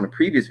about this on a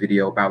previous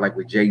video about, like,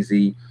 with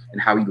Jay-Z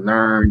and how he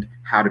learned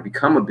how to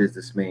become a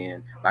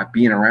businessman by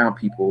being around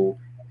people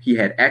he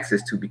had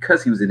access to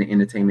because he was in the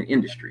entertainment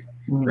industry,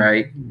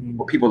 right?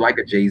 Or people like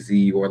a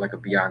Jay-Z or like a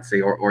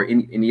Beyonce or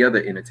any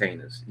other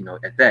entertainers, you know,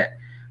 at that.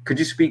 Could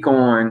you speak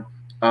on,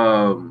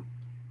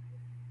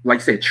 like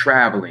you said,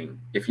 traveling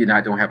if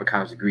don't have a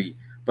college degree?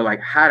 but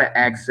like how to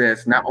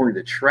access not only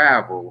the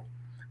travel,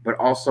 but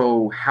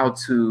also how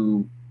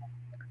to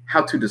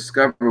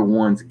discover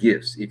one's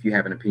gifts. If you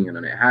have an opinion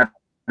on that, how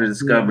to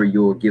discover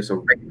your gifts or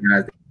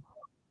recognize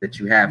that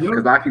you have. Because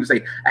a lot of people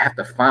say I have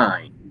to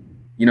find,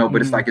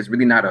 but it's like it's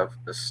really not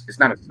it's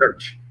not a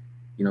search.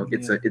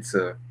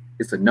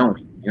 It's a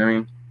knowing. You know what I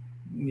mean?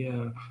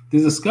 Yeah, the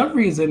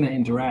discovery is in the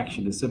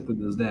interaction. As simple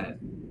as that.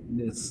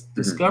 This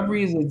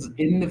discovery is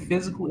in the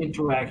physical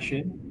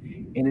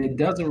interaction, and it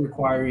doesn't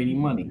require any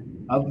money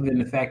other than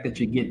the fact that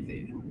you get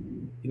there.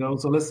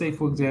 So let's say,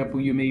 for example,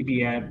 you may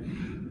be at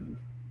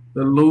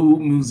the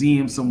Louvre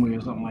Museum somewhere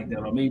or something like that,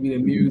 or maybe the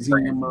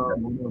Museum of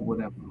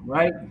whatever,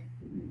 right?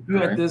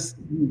 You're at this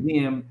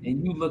museum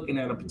and you're looking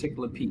at a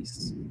particular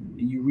piece,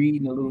 and you're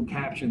reading a little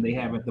caption they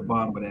have at the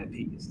bottom of that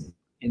piece.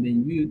 And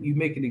then you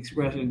make an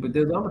expression, but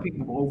there's other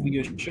people over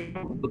your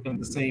shoulder looking at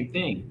the same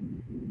thing,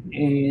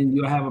 and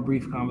you'll have a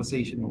brief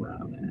conversation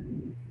around that,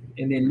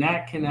 and then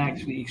that can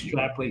actually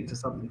extrapolate to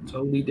something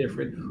totally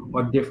different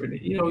or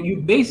different.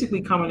 You're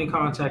basically coming in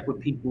contact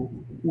with people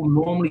who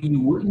normally you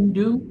wouldn't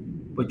do,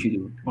 but you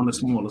do on a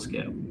smaller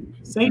scale.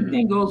 Same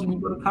thing goes when you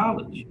go to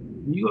college.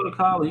 When you go to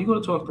college, you go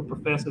to talk to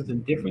professors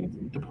in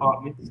different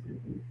departments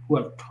who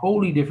have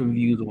totally different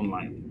views on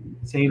life.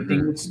 Same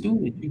thing with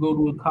students. You go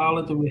to a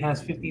college that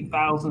has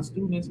 50,000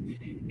 students,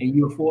 and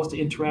you're forced to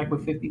interact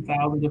with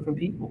 50,000 different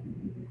people,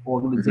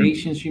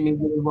 organizations you may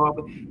get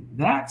involved with.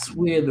 That's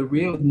where the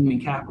real human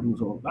capital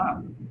is all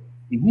about.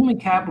 The human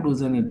capital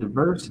is in a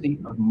diversity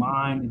of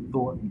mind and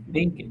thought and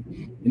thinking,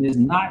 and there's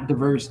not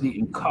diversity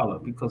in color,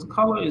 because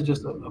color is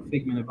just a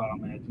figment of our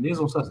imagination. There's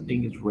no such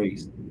thing as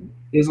race.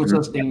 There's no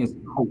such thing as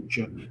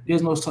culture.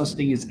 There's no such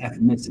thing as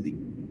ethnicity.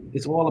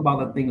 It's all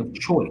about a thing of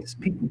choice.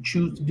 People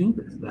choose to do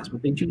this. That's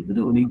what they choose to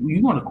do. And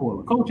you want to call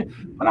it culture,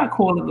 but I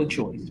call it a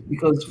choice,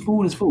 because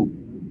food is food.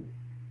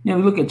 You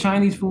look at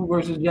Chinese food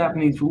versus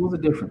Japanese food. What's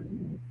the difference?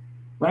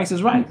 Rice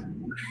is rice.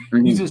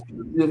 You just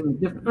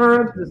different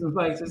herbs, different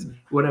spices,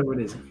 whatever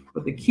it is.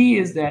 But the key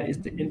is that it's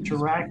the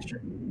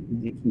interaction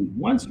is the key.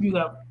 Once you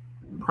got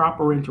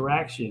proper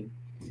interaction,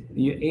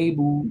 you're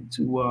able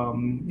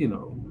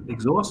to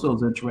exhaust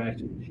those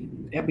interactions.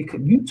 And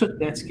because you took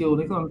that skill,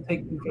 they're going to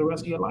take you for the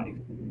rest of your life.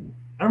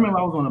 I remember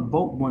I was on a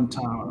boat one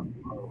time.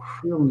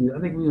 I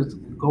think we was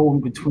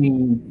going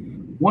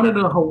between one of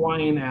the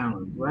Hawaiian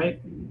islands,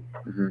 right?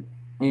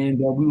 And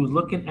we was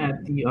looking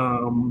at the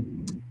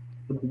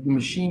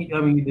machine.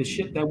 I mean, the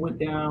ship that went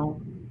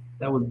down,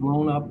 that was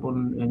blown up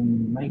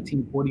in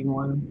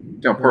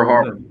 1941. Pearl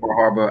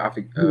Harbor. I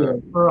think.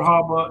 Pearl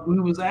Harbor. We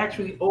was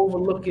actually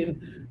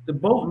overlooking. The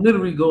boat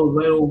literally goes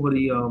right over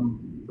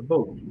the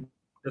boat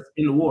that's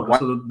in the water. What?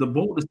 So the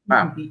boat is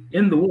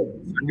in the water.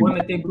 The one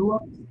that they blew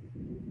up.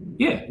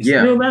 Yeah, it's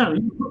still down.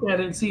 You can look at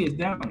it and see it's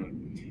down there,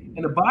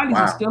 and the bodies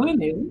are still in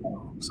there.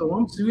 So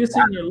we're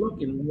sitting there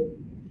looking.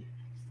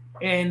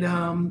 And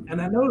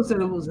I noticed that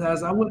it was,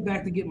 as I went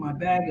back to get my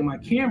bag and my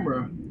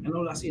camera,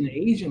 I seen an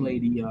Asian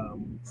lady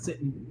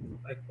sitting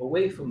like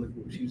away from the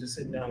group. She was just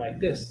sitting down like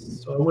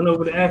this. So I went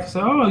over to ask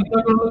her, "Oh, you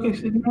not gonna look?"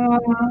 She said, "No,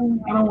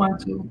 I don't want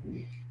to."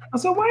 I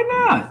said,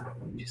 "Why not?"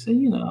 She said,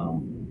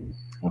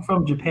 "I'm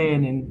from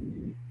Japan,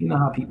 and you know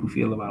how people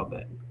feel about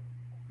that."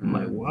 I'm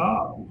like,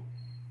 "Wow."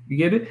 You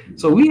get it?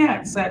 So we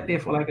had sat there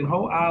for like a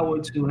whole hour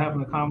to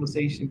having a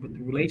conversation with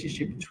the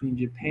relationship between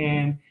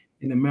Japan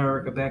in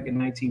America back in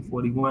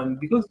 1941,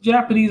 because the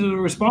Japanese are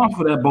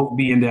responsible for that boat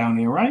being down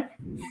there, right?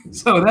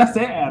 So that's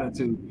their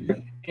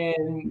attitude.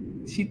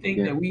 And she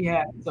thinks that we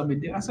have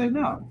something. I said,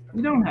 no,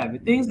 we don't have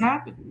it. Things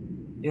happen.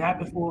 It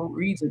happened for a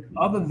reason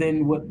other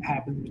than what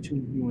happens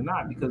between you and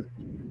I, because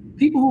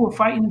people who are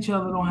fighting each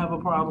other don't have a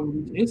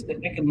problem. It's the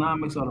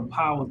economics or the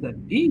powers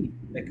that be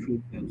that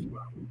create those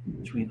problems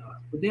between us.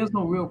 But there's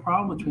no real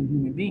problem between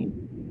human beings.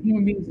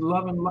 Human beings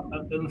love and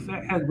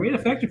have great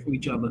affection for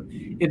each other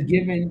if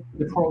given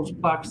the close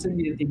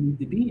proximity that they need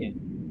to be in.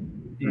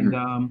 And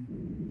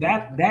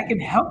that can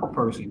help a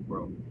person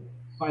grow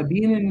by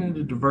being in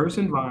a diverse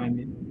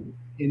environment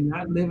and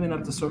not living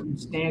up to certain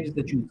standards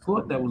that you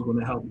thought that was going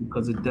to help you,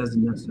 because it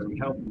doesn't necessarily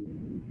help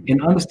you.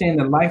 And understand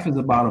that life is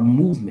about a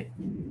movement.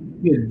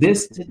 You're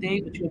this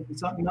today, but you're going to be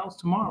something else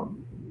tomorrow.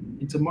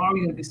 And tomorrow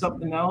you're going to be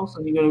something else,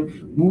 and you're going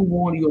to move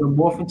on, you're going to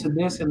morph into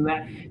this and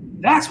that.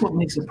 That's what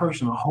makes a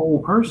person a whole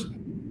person.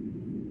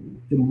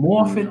 The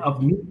morphing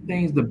of new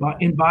things, the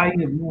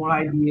embodying of new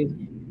ideas.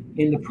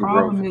 And the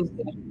problem is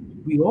that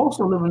we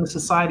also live in a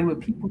society where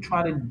people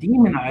try to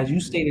demonize, you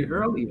stated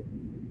earlier,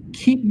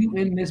 keep you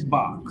in this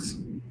box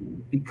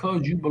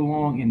because you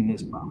belong in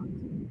this box.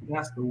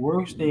 That's the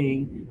worst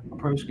thing a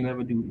person can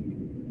ever do to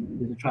you,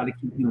 is to try to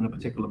keep you in a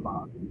particular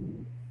box.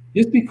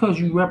 Just because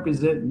you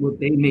represent what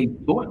they may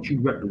thought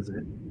you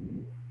represent,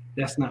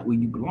 that's not where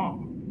you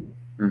belong.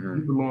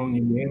 You belong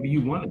in wherever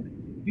you want to be.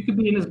 You could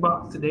be in this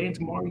box today, and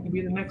tomorrow you can be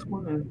in the next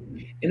one,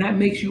 and that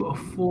makes you a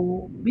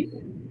full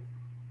being.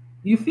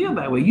 You feel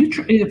that way.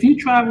 If you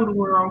travel the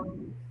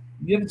world,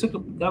 you ever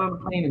got on a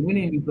plane and went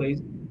any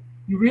place,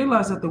 you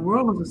realize that the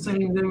world is the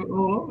same.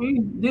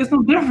 There's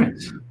no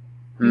difference.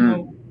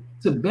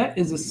 Tibet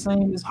is the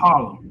same as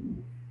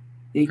Harlem.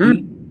 They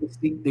eat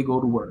sleep, they go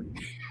to work.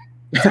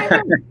 Same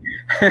thing.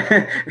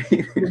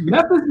 The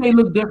methods may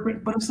look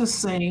different, but it's the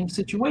same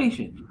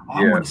situation. Oh,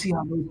 I want to see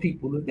how those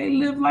people live. They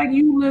live like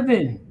you live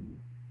in.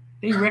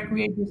 They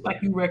recreate just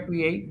like you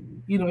recreate.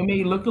 You know, it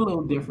may look a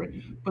little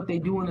different, but they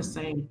doing the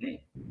same thing.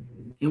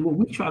 And what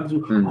we try to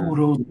do, oh,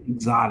 those are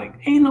exotic.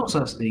 Ain't no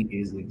such thing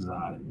as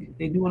exotic.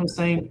 They doing the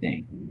same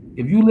thing.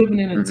 If you living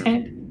in a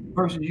tent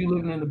versus you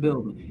living in a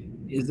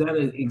building, is that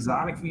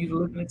exotic for you to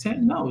live in a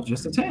tent? No, it's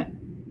just a tent.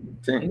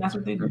 And that's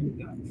what they do.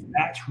 They got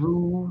thatch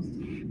roofs.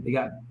 They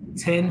got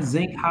 10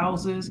 zinc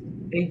houses.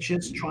 They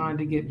just trying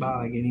to get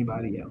by like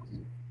anybody else.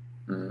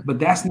 But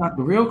that's not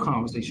the real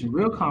conversation. The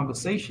real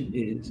conversation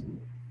is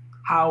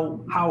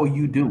how are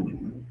you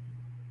doing?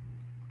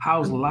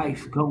 How's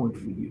life going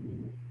for you?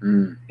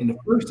 And the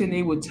first thing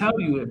they would tell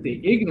you if they're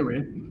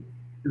ignorant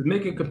is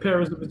make a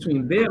comparison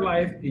between their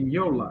life and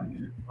your life.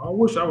 I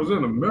wish I was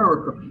in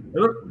America.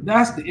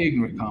 That's the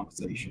ignorant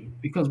conversation.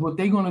 Because what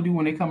they're going to do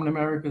when they come to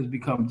America is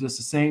become just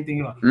the same thing.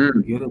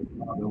 Get a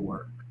job and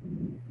work.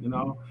 You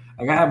know?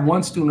 Like I have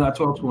one student I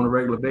talk to on a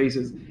regular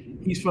basis.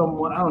 He's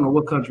from, I don't know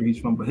what country he's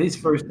from, but his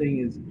first thing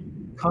is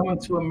coming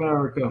to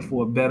America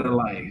for a better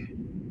life.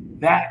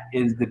 That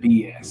is the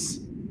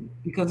BS.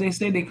 Because they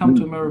say they come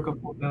to America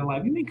for a better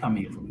life. You didn't come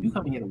here for. You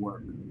come here to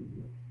work.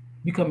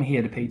 You come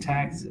here to pay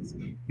taxes.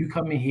 You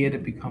come in here to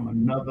become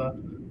another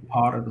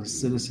part of the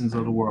citizens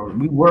of the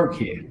world. We work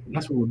here.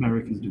 That's what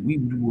Americans do. We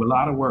do a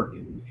lot of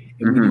working.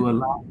 And we do a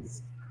lot of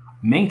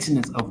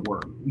maintenance of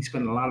work. We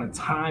spend a lot of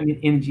time and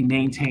energy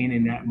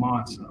maintaining that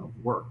monster of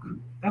work.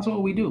 That's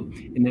what we do.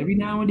 And every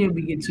now and then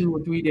we get 2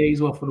 or 3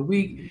 days off for the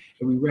week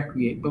and we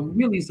recreate. But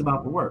really it's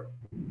about the work.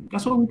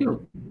 That's what we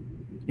do.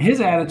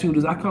 His attitude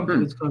is, I come to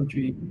this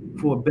country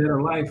for a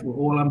better life where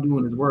all I'm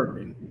doing is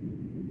working.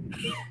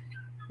 You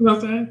know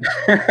what I'm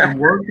saying? I'm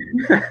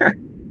working.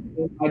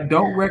 I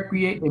don't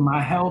recreate, and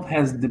my health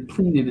has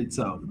depleted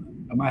itself.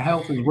 And my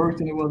health is worse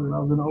than it was when I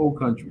was in the old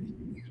country.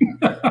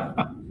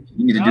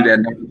 You need to do that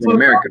in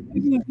America.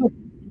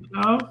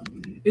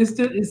 It's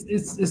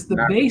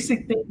the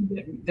basic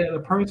thing that a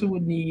person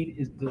would need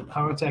is the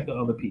contact of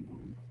other people,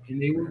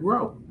 and they will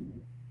grow.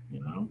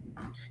 You know.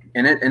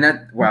 And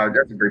that wow,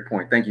 that's a great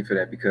point. Thank you for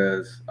that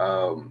because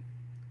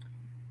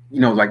you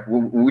know, like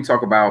when we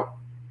talk about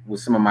with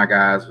some of my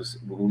guys,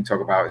 when we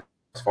talk about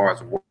as far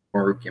as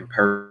work and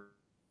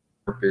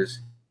purpose,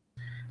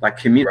 like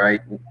community,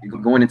 right?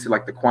 Going into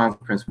like the Kwanzaa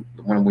principle,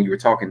 when you were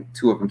talking,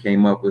 2 of them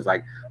came up was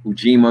like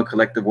Ujima,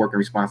 collective work and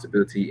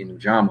responsibility, and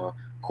Ujama,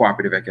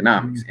 cooperative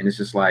economics. And it's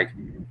just like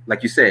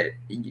you said,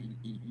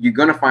 you're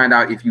gonna find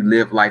out if you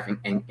live life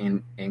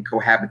and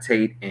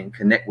cohabitate and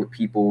connect with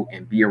people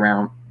and be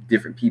around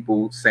different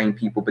people, same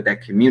people, but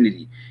that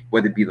community,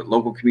 whether it be the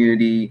local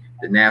community,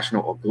 the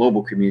national or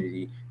global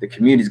community, the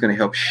community is going to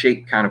help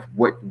shape kind of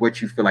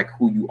what you feel like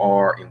who you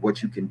are and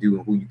what you can do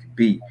and who you can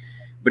be.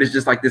 But it's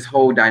just like this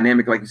whole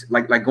dynamic,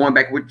 like going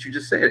back to what you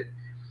just said.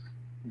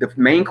 The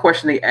main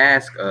question they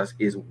ask us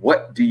is,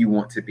 what do you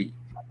want to be,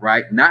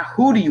 right? Not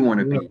who do you want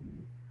to be,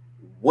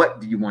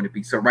 what do you want to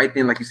be? So right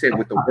then, like you said,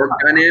 with the work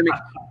dynamic,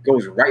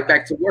 goes right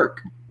back to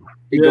work.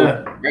 It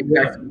goes right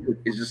back to,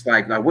 it's just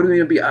like what do you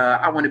want to be?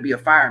 I want to be a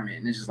fireman.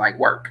 And it's just like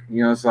work,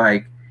 you know. It's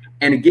like,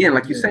 and again,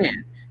 like you're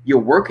saying, you're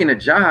working a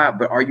job,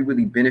 but are you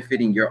really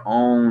benefiting your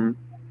own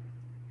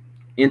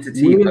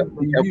entity? Where's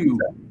the you?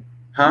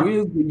 Huh?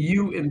 Where's the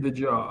you in the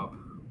job?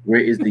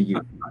 Where is the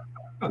you?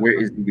 Where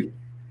is the you?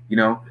 You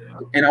know.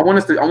 And I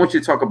want you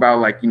to talk about,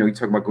 like, you know, you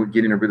talk about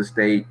getting into real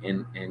estate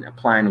and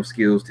applying those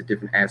skills to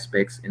different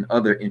aspects and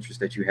other interests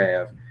that you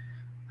have.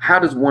 How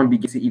does one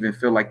begin to even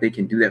feel like they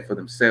can do that for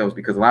themselves?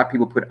 Because a lot of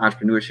people put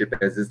entrepreneurship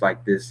as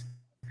this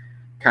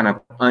kind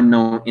of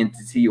unknown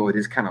entity or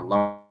this kind of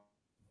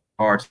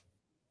large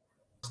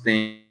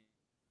thing,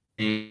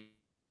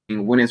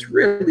 when it's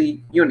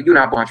really you're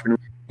not an entrepreneur.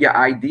 Your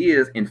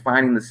ideas and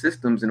finding the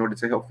systems in order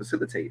to help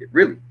facilitate it.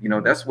 Really, you know,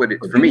 that's what it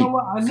for me.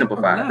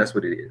 Simplified. That's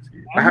what it is.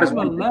 I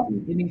never left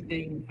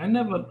anything. I'm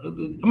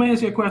gonna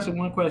answer your question,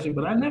 one question,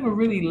 but I never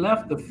really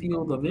left the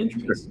field of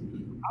interest.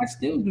 I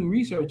still do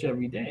research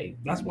every day.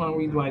 That's one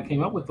reason why I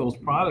came up with those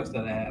products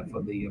that I have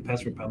for the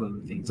pest repellent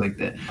and things like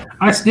that.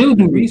 I still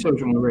do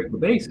research on a regular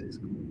basis.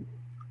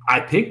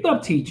 I picked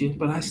up teaching,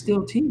 but I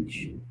still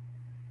teach.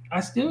 I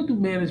still do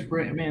manage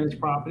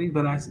properties,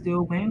 but I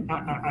still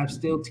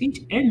teach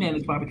and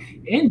manage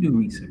property and do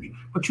research.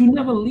 But you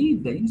never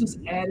leave that. You just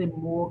add in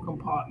more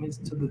compartments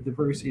to the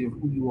diversity of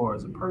who you are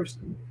as a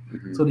person.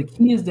 So the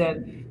key is that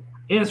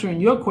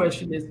answering your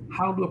question is,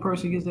 how do a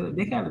person get that?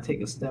 They got to take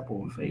a step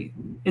on faith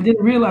and then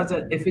realize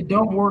that if it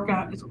don't work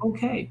out, it's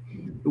okay.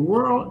 The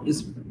world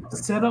is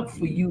set up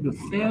for you to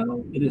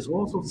fail. It is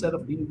also set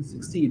up for you to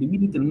succeed. And we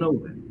need to know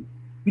that.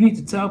 We need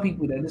to tell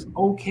people that it's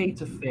okay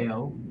to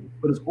fail,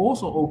 but it's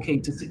also okay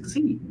to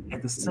succeed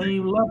at the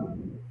same level.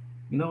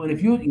 You know, and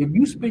if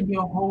you spend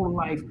your whole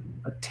life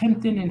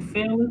attempting and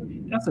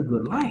failing, that's a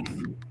good life.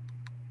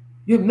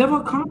 You've never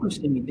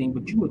accomplished anything,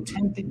 but you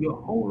attempted. Your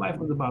whole life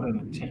was about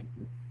an attempt.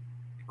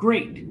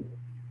 Great.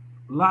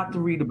 A lot to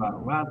read about, a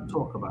lot to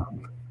talk about.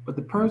 But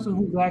the person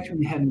who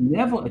actually had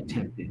never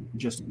attempted,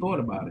 just thought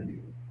about it,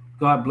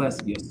 God bless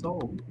your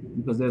soul,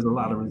 because there's a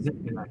lot of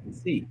resentment I can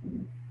see.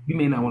 You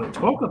may not want to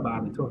talk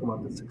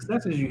about the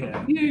successes you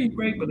have. Yeah, you're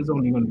great, but it's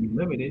only going to be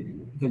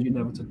limited because you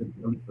never took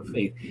a leap of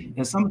faith.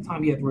 And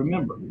sometimes you have to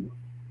remember,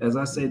 as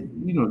I said,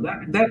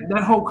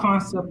 that whole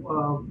concept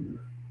of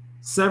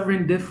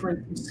severing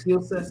different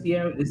skill sets,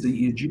 yeah, is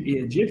the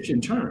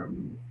Egyptian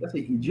term. That's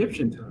an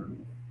Egyptian term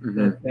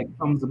that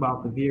comes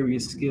about the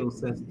various skill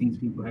sets these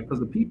people have. Because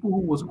the people who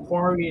was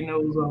quarrying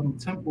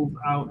those temples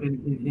out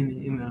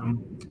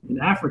in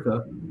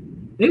Africa,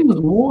 they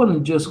was more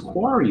than just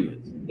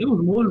quarriers. They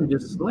was more than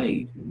just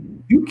slaves.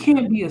 You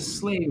can't be a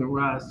slave and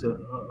rise to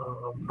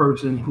a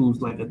person who's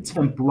like a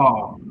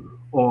Templar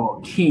or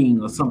a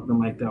king or something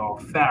like that, or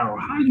pharaoh.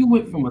 How you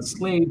went from a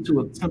slave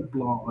to a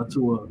Templar or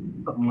to a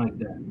something like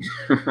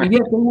that? And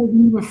yet they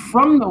wasn't even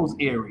from those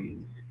areas.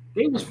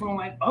 They was from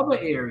like other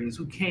areas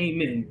who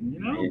came in, you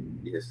know?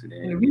 Yes, it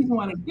And the is. reason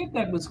why they did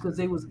that was because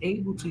they was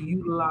able to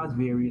utilize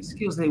various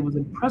skills. They was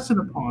impressing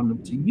upon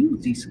them to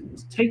use these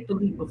skills. Take the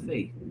leap of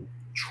faith.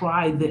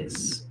 Try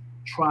this.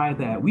 Try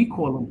that. We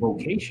call them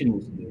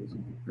vocational skills,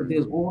 but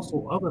there's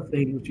also other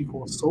things which we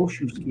call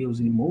social skills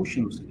and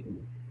emotional skills,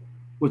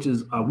 which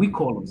is we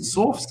call them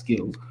soft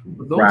skills.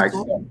 But those Right.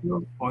 soft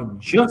skills are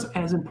just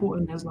as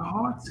important as the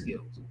hard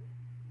skills.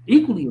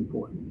 Equally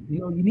important.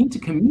 You need to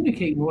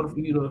communicate in order for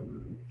you to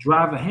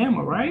drive a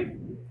hammer, right?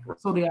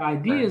 So the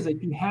idea is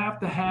that you have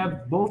to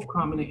have both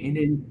common and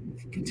then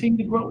continue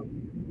to grow.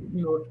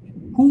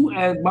 Who,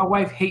 as my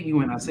wife hate me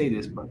when I say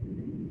this, but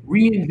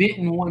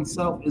reinventing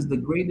oneself is the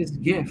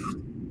greatest gift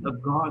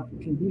that God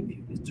can give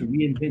you, is to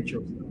reinvent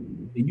yourself.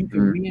 And you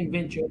can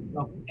reinvent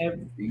yourself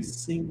every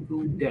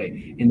single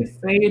day. And the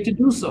failure to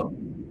do so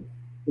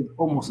is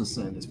almost a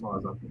sin as far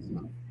as I'm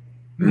concerned.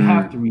 You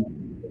have to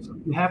reinvent yourself.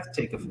 You have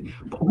to take a,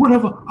 but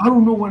whatever, I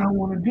don't know what I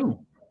want to do.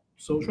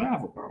 So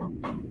travel.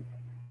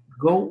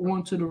 Go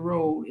onto the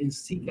road and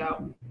seek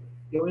out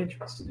your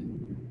interests.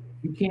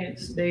 You can't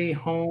stay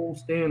home,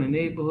 stay in the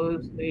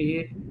neighborhood, stay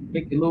here,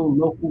 make a little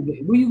local.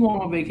 Where you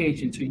going on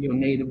vacation? To your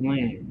native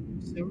land?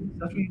 Serious?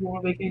 That's where you go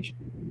on vacation.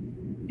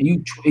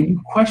 And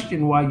you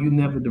question why you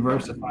never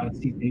diversify and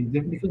see things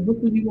different, because look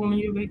where you going on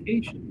your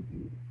vacation.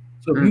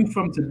 So if you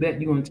from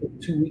Tibet, you're going to take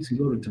 2 weeks to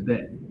go to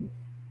Tibet,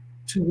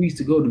 2 weeks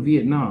to go to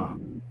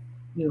Vietnam.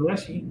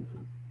 That's you.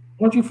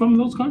 Aren't you from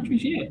those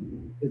countries? Yeah.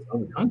 There's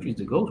other countries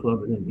to go to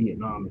other than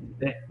Vietnam and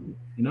Tibet,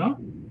 you know,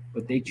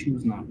 but they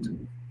choose not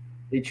to.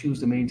 They choose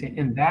to maintain,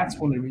 and that's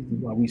one of the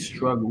reasons why we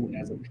struggle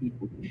as a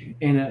people.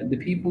 And the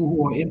people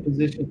who are in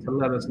position to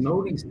let us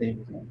know these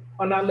things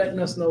are not letting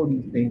us know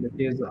these things. That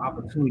there's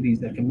opportunities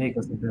that can make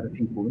us a better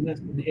people.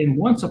 And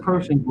once a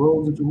person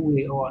grows into who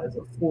they are as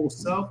a full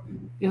self,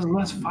 there's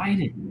less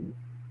fighting.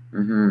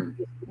 There's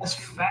less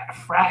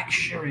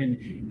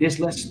fracturing. There's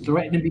less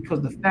threatening,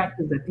 because the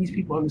fact is that these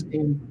people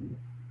understand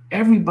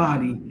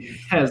everybody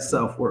has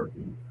self-worth.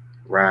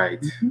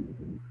 Right.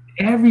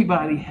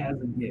 Everybody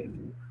has a gift.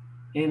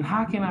 And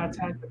how can I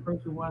attack the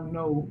person who I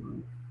know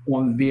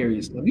on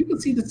various stuff? You can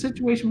see the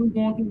situation we're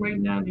going through right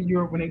now in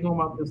Europe when they're going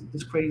about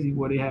this crazy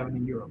war they're having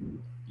in Europe.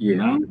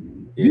 Yeah.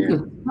 You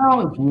can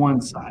tell it's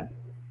one-sided.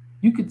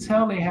 You could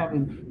tell they're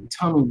having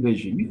tunnel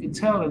vision. You can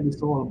tell that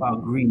it's all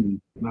about greed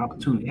and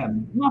opportunity. It has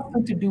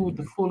nothing to do with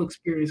the full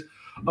experience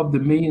of the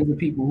millions of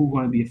people who are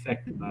going to be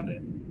affected by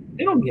that.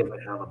 They don't give a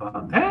hell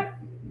about that.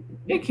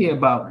 They care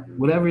about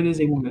whatever it is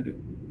they want to do.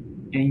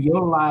 And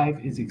your life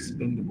is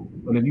expendable.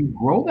 But if you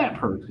grow that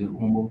person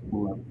on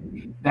multiple levels,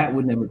 that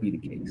would never be the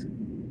case.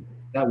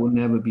 That will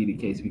never be the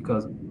case,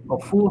 because a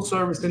full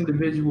service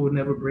individual will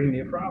never bring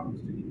their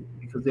problems to you,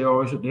 because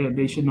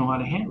they should know how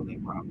to handle their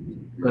problems.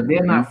 But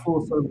they're not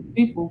full service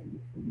people,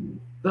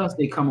 thus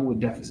they come up with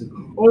deficits.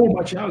 Oh,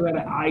 my child got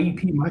an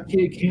IEP. My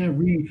kid can't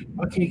read.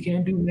 My kid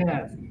can't do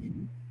math.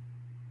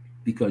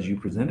 Because you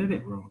presented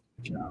it wrong,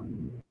 child.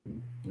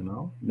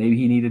 Maybe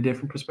he need a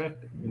different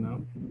perspective.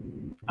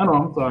 I know,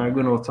 I'm sorry, I'm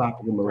going off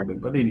topic a little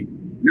bit, but anyway.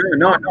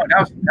 No.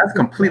 That's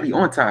completely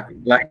on topic.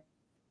 Like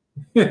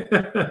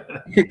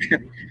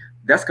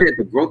that's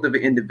the growth of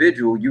an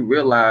individual. You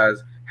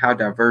realize how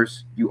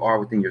diverse you are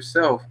within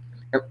yourself.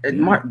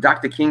 And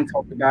Dr. King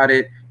talked about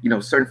it.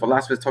 Certain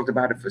philosophers talked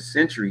about it for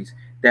centuries.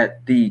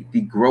 That the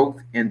growth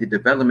and the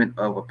development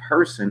of a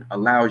person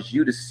allows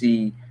you to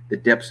see the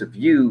depths of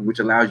you, which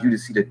allows you to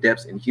see the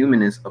depths and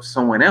humanness of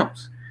someone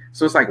else.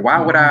 So it's like, why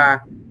would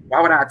I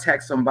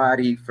attack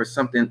somebody for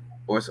something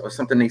or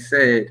something they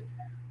said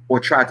or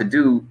tried to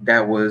do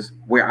that was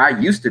where I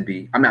used to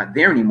be? I'm not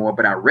there anymore,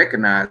 but I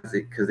recognize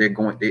it because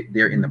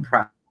they're in the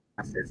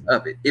process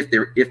of it.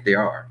 If they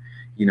are,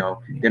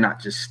 they're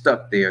not just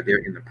stuck there. They're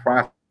in the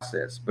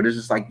process. But it's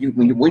just like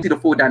when you see the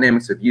full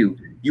dynamics of you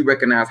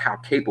recognize how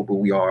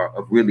capable we are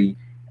of really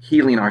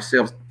healing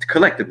ourselves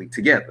collectively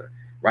together,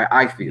 right?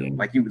 I feel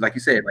like you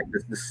said, like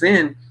the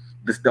sin.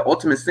 The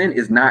ultimate sin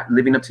is not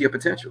living up to your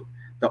potential.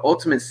 The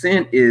ultimate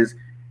sin is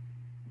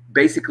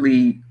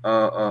basically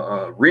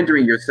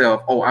rendering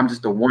yourself, I'm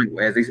just a one,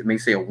 as they may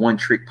say, a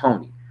one-trick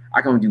pony. I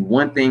can only do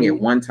one thing at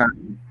one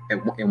time,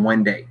 in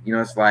one day. You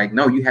know, it's like,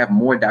 no, you have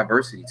more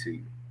diversity to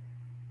you,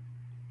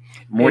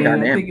 more And I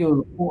dynamic. think it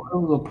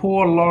was a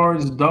poor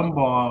Lawrence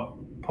Dunbar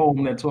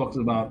poem that talks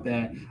about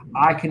that.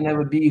 I can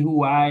never be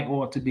who I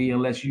ought to be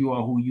unless you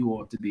are who you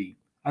ought to be.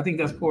 I think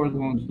that's poor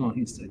Lawrence Dunbar.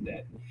 He said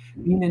that,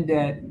 meaning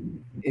that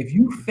if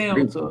you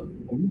fail to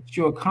reach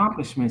your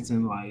accomplishments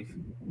in life,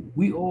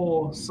 we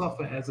all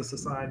suffer as a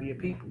society of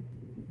people.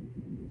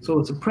 So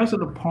it's pressed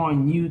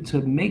upon you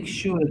to make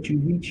sure that you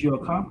reach your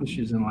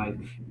accomplishments in life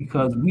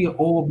because we'll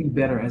all be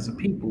better as a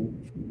people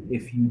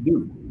if you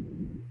do.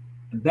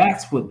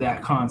 That's what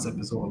that concept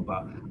is all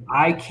about.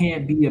 I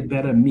can't be a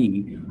better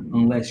me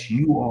unless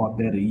you are a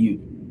better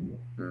you.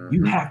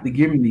 You Mm-hmm. have to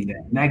give me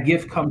that. And that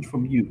gift comes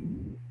from you.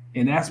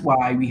 And that's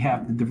why we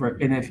have to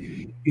divert. And if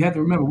you have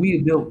to remember, we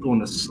are built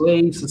on a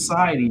slave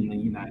society in the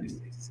United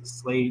States. It's a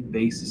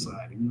slave-based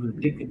society. We were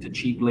addicted to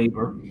cheap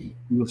labor.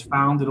 We was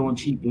founded on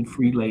cheap and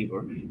free labor.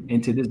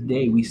 And to this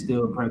day, we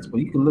still principle.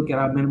 You can look at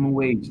our minimum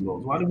wage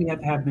laws. Why do we have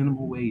to have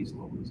minimum wage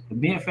laws? To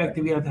be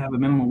effective, we have to have a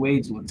minimum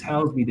wage law. It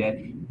tells me that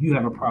you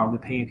have a problem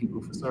with paying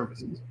people for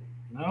services.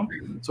 You know?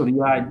 So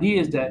the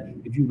idea is that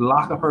if you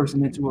lock a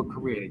person into a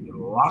career, you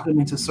lock them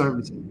into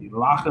services, you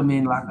lock them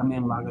in, lock them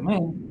in, lock them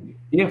in,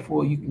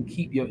 therefore you can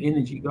keep your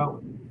energy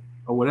going.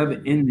 Or whatever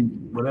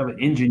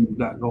engine you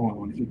got going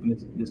on, keeping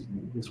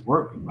this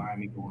work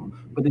environment going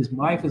on. But this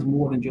life is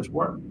more than just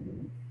work,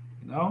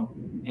 you know?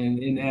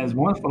 And as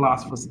one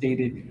philosopher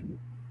stated,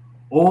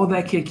 all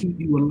that can keep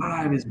you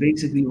alive is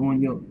basically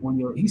on your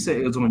he said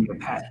it was on your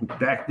patch, but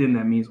back then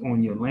that means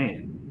on your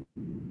land.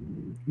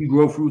 You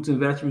grow fruits and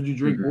vegetables, you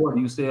drink Mm-hmm. water,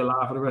 you stay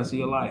alive for the rest of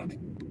your life.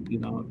 You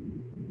know,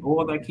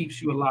 all that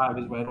keeps you alive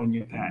is right on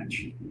your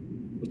patch,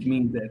 which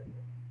means that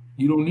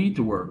you don't need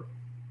to work.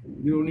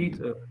 You don't need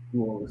to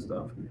do all this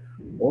stuff.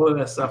 All of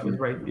that stuff is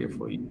right there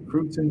for you.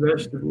 Fruits and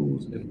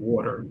vegetables and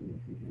water.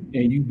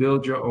 And you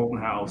build your own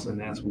house and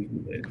that's where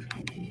you live.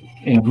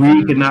 And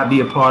greed cannot be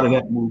a part of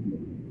that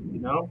movement,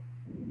 you know?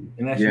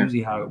 And that's Yeah,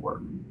 usually how it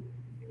works.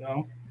 You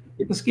know?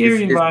 It's a it's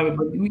scary it's environment,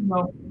 but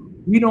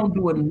we don't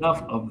do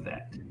enough of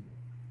that.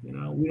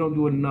 We don't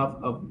do enough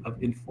of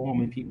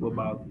informing people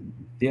about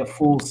their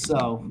full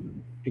self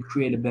to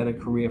create a better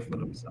career for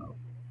themselves.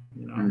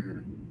 You know,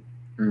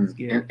 mm-hmm. Mm.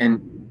 scary.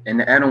 And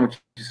to add on what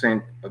you're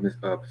saying,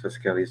 Professor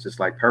Kelly, it's just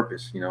like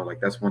purpose. You know, like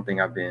that's one thing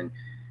I've been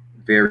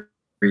very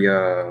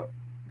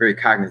very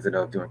cognizant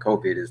of during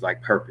COVID is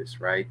like purpose,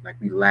 right? Like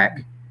we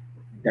lack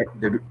that.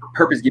 The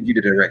purpose gives you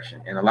the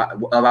direction, and a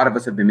lot of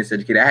us have been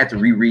miseducated. I had to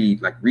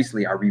reread, like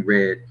recently I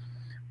reread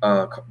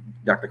uh,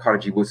 Dr. Carter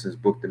G. Wilson's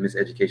book, The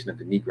Miseducation of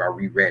the Negro. I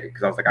reread it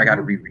because I was like, I got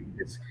to Mhm. reread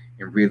this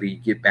and really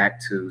get back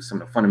to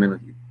some of the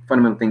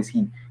fundamental things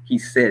he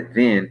said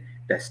then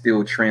that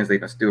still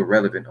translate and still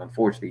relevant,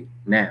 unfortunately,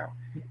 now.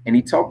 And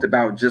he talked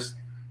about just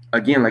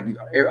again, like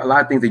a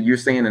lot of things that you're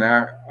saying, and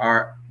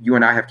our you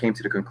and I have came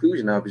to the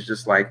conclusion of is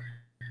just like,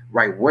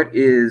 right, what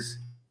is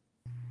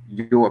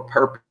your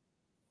purpose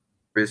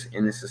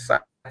in this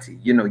society?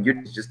 You're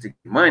just to get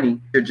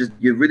money.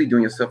 You're really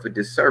doing yourself a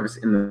disservice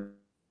in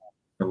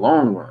the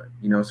long run.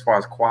 As far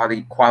as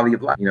quality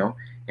of life,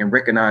 and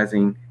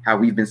recognizing how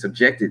we've been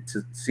subjected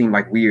to seem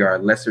like we are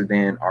lesser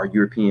than our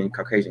European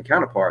Caucasian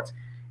counterparts.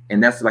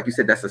 And that's, like you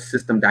said, that's a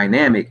system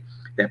dynamic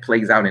that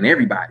plays out in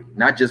everybody,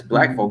 not just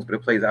black folks, but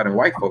it plays out in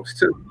white folks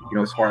too.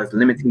 As far as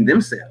limiting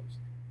themselves,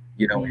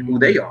 and who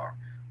they are.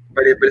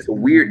 But it's a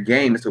weird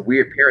game. It's a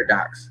weird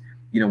paradox.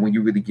 When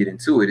you really get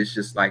into it, it's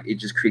just like it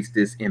just creates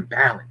this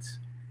imbalance.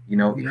 It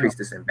Yeah, creates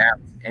this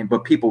imbalance,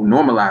 but people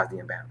normalize the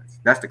imbalance.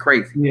 That's the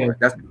crazy yeah. part.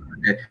 That's the part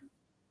that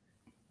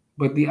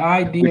But we're the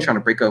trying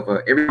to break idea,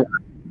 up. Everyone.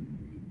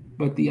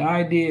 but the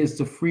idea is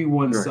to free Go ahead.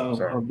 oneself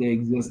Sorry. of their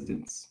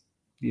existence.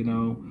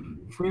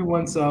 Free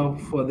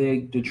oneself for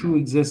the true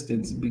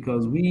existence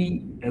because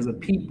we as a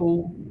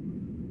people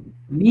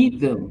need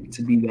them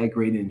to be that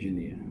great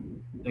engineer,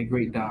 that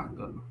great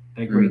doctor,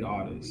 that great Mm,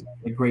 artist,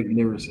 that great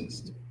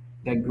lyricist,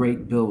 that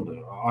great builder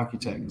or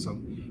architect or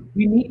something.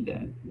 We need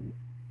that.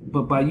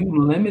 But by you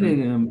limiting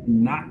mm, them,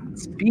 not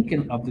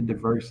speaking of the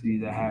diversity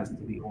that has to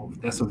be off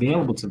that's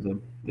available to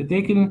them, that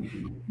they can,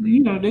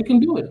 they can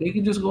do it. They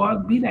can just go out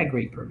and be that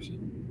great person.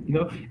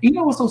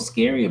 What's so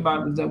scary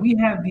about it is that we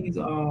have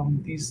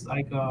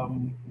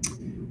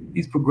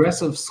these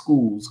progressive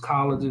schools,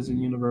 colleges,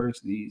 and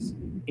universities,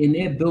 and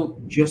they're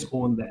built just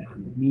on that.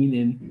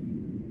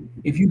 Meaning,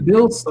 if you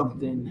build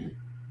something,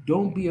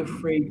 don't be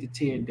afraid to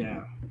tear it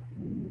down.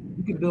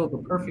 You can build a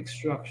perfect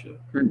structure,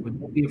 but mm,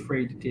 don't be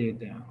afraid to tear it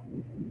down.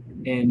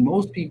 And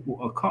most people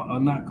are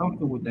not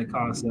comfortable with that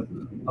concept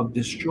of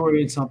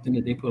destroying something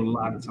that they put a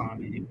lot of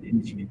time and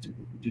energy into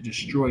to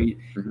destroy it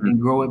and mm-hmm.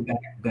 grow it back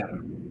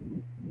better.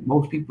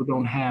 Most people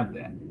don't have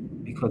that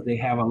because they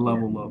have a Yeah.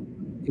 level of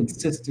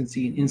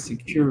consistency and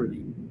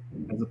insecurity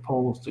as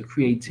opposed to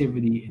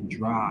creativity and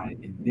drive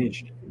and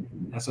vision.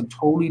 That's a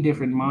totally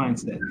different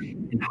mindset.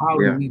 And how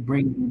do Yeah. we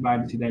bring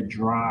everybody to that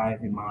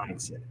drive and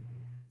mindset?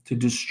 To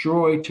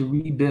destroy, to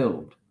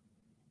rebuild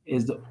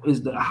is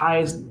the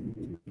highest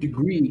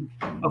degree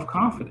of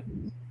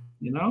confidence.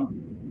 You know,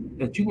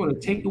 that you're going to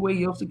take away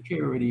your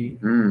security,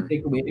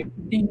 take away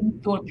everything you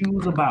thought you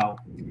was about,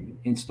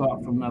 and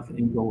start from nothing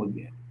and go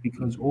again.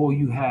 Because all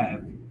you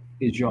have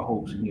is your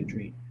hopes and your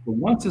dreams. But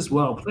once it's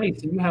well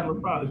placed and you have a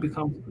problem, it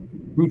becomes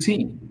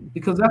routine.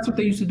 Because that's what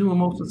they used to do in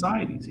most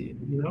societies here.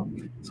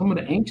 Some of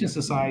the ancient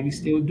societies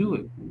still do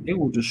it. They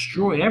will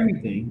destroy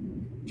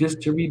everything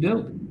just to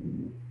rebuild it.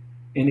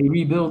 And they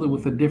rebuild it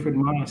with a different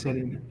mindset.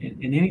 And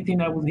anything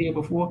that was here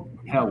before,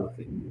 hell with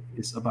it.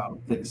 It's about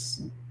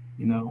this,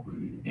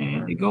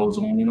 and it goes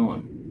on and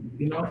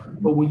on.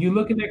 But when you're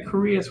looking at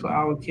careers for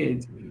our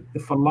kids, the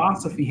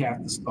philosophy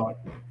has to start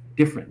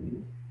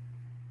differently.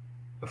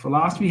 The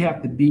philosophy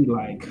have to be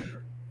like,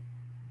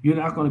 you're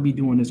not going to be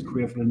doing this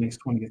career for the next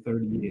 20 or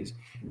 30 years.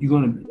 You're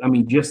going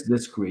to, just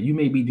this career. You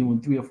may be doing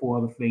 3 or 4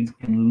 other things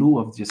in lieu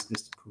of just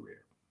this career.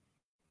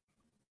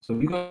 So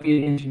if you're going to be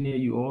an engineer,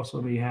 you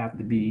also may have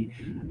to be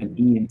an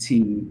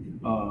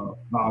EMT,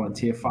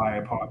 volunteer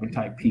fire department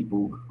type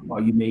people,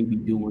 or you may be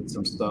doing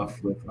some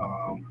stuff with,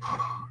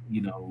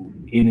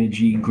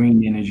 energy,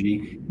 green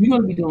energy. You're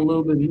going to be doing a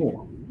little bit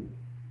more.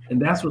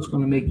 And that's what's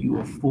going to make you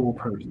a full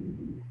person.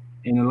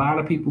 And a lot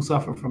of people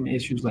suffer from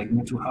issues like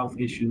mental health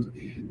issues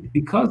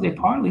because they're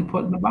partly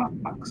put in a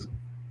box.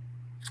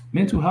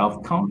 Mental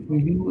health comes from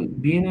you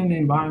being in an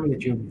environment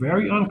that you're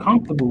very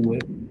uncomfortable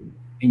with,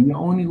 and your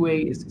only way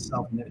is to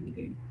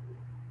self-medicate,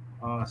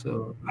 or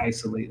to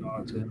isolate,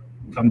 or to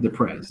become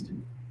depressed,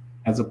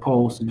 as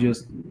opposed to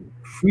just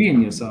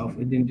freeing yourself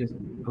and then just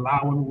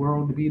allowing the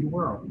world to be the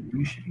world.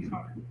 You should be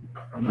fine.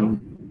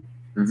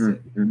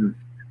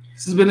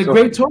 This has been a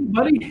great talk,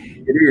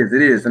 buddy.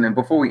 It is. And then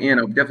before we end,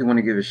 I definitely want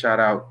to give a shout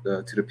out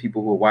to the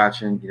people who are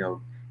watching.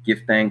 Give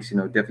thanks.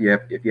 Definitely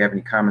if you have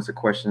any comments or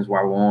questions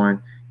while we're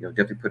on,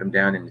 definitely put them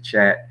down in the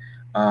chat.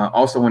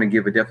 Also want to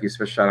give definitely a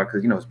special shout out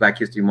because it's Black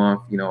History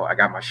Month. I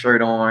got my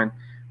shirt on.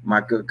 My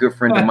good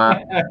friend of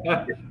mine.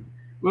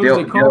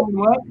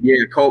 Coleman? Yeah,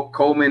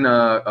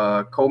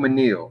 Coleman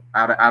Neal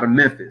out of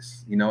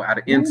Memphis. Out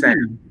of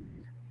N-Town.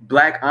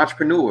 Black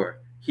entrepreneur.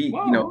 He's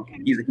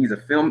a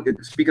film.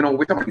 Speaking on,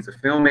 we're talking about, he's a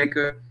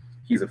filmmaker.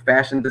 He's a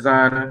fashion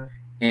designer,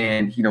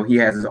 and he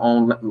has his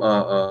own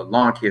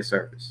lawn care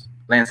service,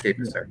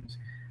 landscaping service.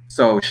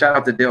 So shout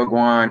out to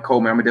Delguan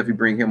Coleman. I'm gonna definitely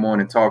bring him on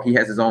and talk. He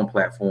has his own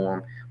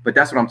platform, but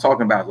that's what I'm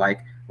talking about.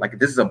 Like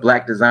this is a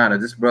Black designer.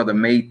 This brother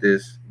made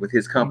this with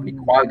his company,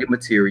 quality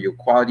material,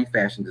 quality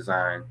fashion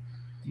design,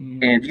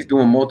 and he's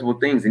doing multiple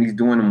things and he's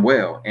doing them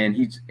well. And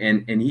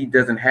he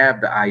doesn't have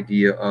the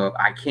idea of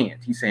I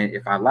can't. He's saying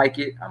if I like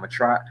it, I'm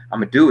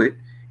gonna do it,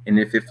 and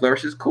if it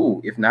flourishes,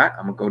 cool. If not,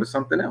 I'm gonna go to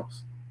something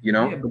else.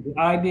 Yeah, but the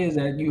idea is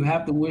that you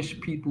have to wish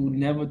people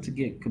never to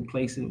get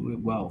complacent with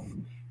wealth.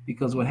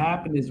 Because what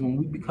happened is when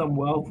we become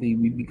wealthy,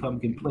 we become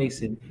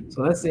complacent.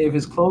 So let's say if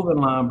his clothing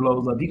line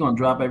blows up, he's gonna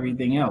drop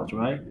everything else,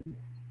 right?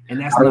 And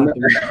that's not the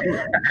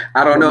way.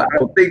 I don't know. I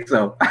don't think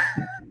so.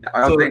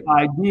 So the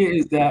idea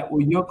is that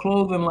when your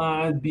clothing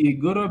line, be it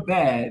good or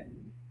bad,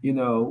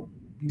 you're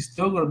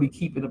still gonna be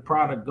keeping the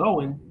product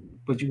going,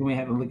 but you're gonna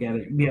have to look at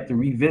it. You have to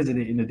revisit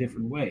it in a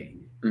different way.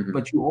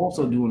 But you're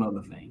also doing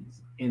other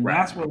things, and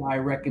that's what I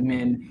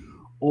recommend.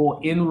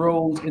 Or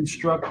inroads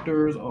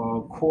instructors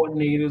or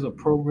coordinators or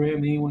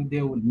program, anyone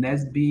deal with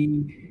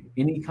NSB,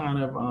 any kind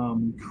of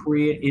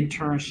career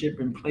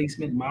internship and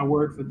placement. My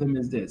word for them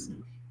is this: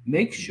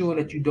 make sure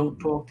that you don't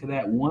talk to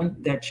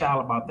that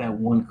child about that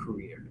one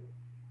career.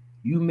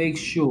 You make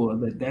sure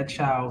that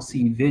child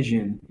see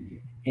vision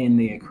in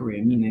their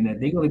career, meaning that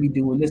they're going to be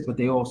doing this, but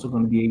they're also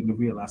going to be able to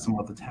realize some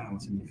other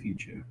talents in the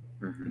future.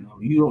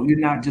 You're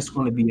not just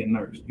going to be a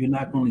nurse. You're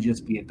not going to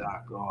just be a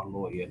doctor or a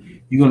lawyer.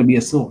 You're going to be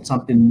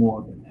something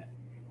more than that.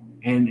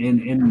 And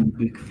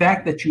the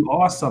fact that you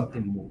are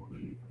something more,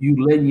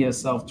 you lend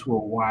yourself to a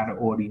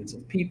wider audience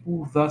of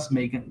people, thus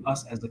making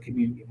us as a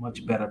community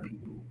much better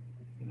people.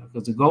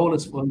 Because the goal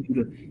is for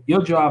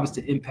your job is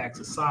to impact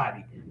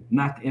society,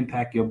 not to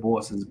impact your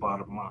boss's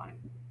bottom line.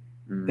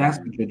 That's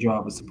what your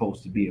job is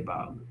supposed to be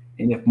about.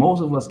 And if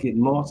most of us get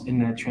lost in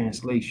that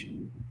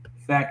translation, the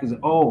fact is,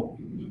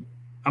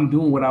 I'm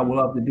doing what I would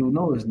love to do.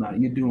 No, it's not.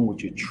 You're doing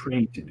what you're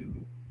trained to do.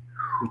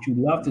 What you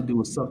love to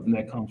do is something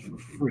that comes for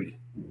free.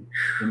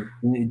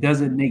 And it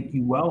doesn't make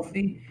you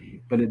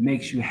wealthy, but it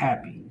makes you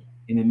happy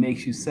and it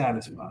makes you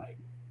satisfied.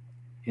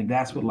 And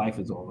that's what life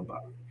is all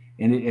about.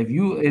 And if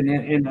you,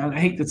 and I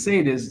hate to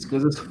say this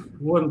because it's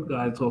one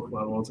guy I talk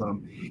about all the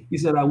time. He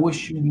said, I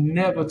wish you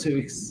never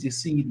to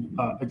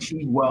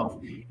achieve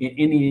wealth in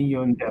any of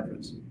your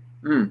endeavors,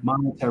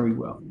 monetary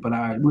wealth. But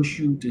I wish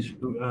you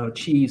to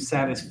achieve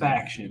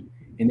satisfaction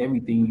in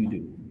everything you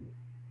do.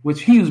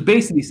 Which he was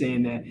basically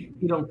saying that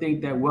he don't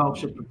think that wealth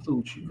should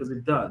preclude you, because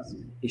it does.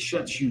 It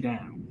shuts you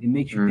down. It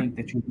makes you think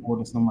that you're more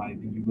than somebody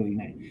than you really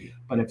ain't.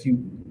 But if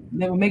you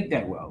never make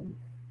that wealth,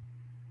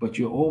 but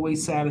you're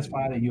always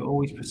satisfied and you're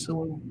always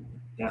pursuing,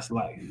 that's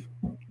life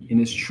in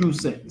its true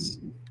sense.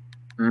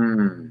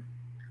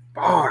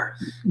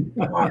 Bars.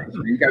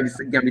 You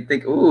got me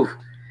thinking, ooh,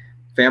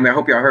 family, I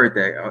hope y'all heard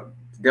that.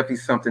 Definitely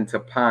something to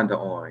ponder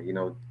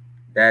on.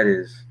 That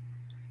is,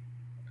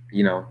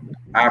 you know,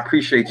 I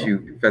appreciate you,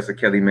 Professor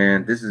Kelly,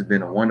 man. This has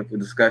been a wonderful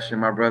discussion,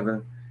 my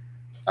brother.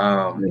 Thank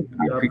I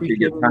you. I appreciate appreciate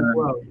your it as time.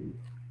 well.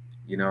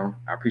 You know,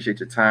 I appreciate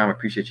your time. I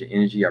appreciate your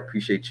energy. I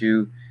appreciate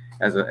you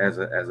as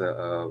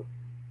a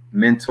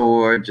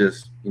mentor,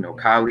 just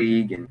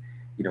colleague, and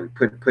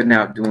putting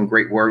out doing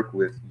great work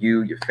with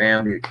you, your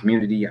family, the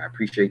community. I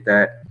appreciate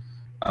that.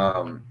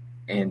 Um,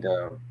 and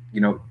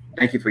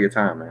thank you for your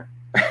time, man.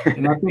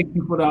 And I thank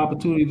you for the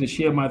opportunity to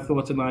share my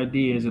thoughts and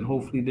ideas, and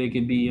hopefully they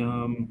can be,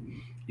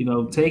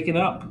 taken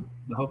up.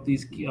 I hope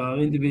these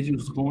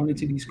individuals going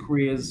into these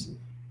careers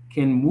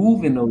can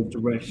move in those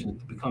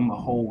directions to become a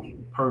whole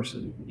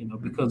person.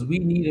 Because we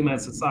need them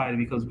as society,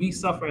 because we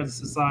suffer as a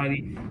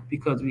society,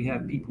 because we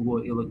have people who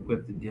are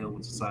ill-equipped to deal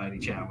with society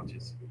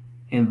challenges,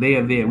 and they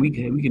are there. We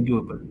can do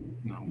it, but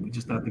we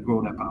just have to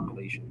grow that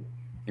population.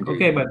 Indeed.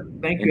 Okay, but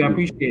thank you. I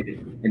Indeed. appreciate it.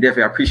 And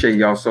definitely, I appreciate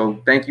y'all.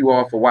 So thank you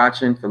all for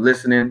watching, for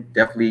listening.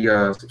 Definitely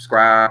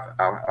subscribe.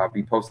 I'll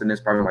be posting this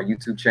probably on my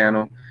YouTube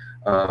channel.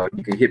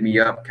 You can hit me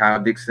up,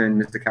 Kyle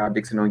Dixon, Mr. Kyle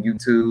Dixon on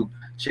YouTube.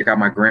 Check out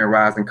my Grand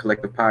Rising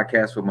Collective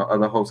podcast with my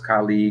other host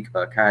colleague,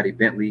 Coyote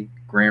Bentley,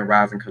 Grand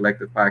Rising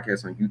Collective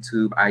podcast on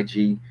YouTube,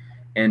 IG.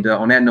 And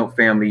on that note,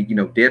 family,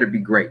 dare to be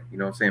great. You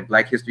know what I'm saying?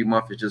 Black History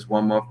Month is just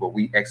 1 month, but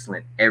we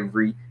excellent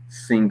every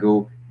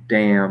single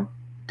damn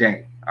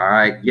day. All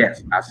right.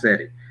 Yes, I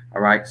said it.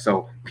 All right.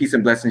 So peace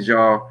and blessings,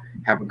 y'all.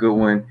 Have a good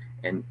one,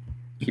 and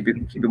keep it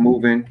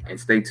moving, and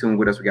stay tuned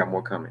with us. We got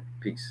more coming.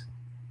 Peace.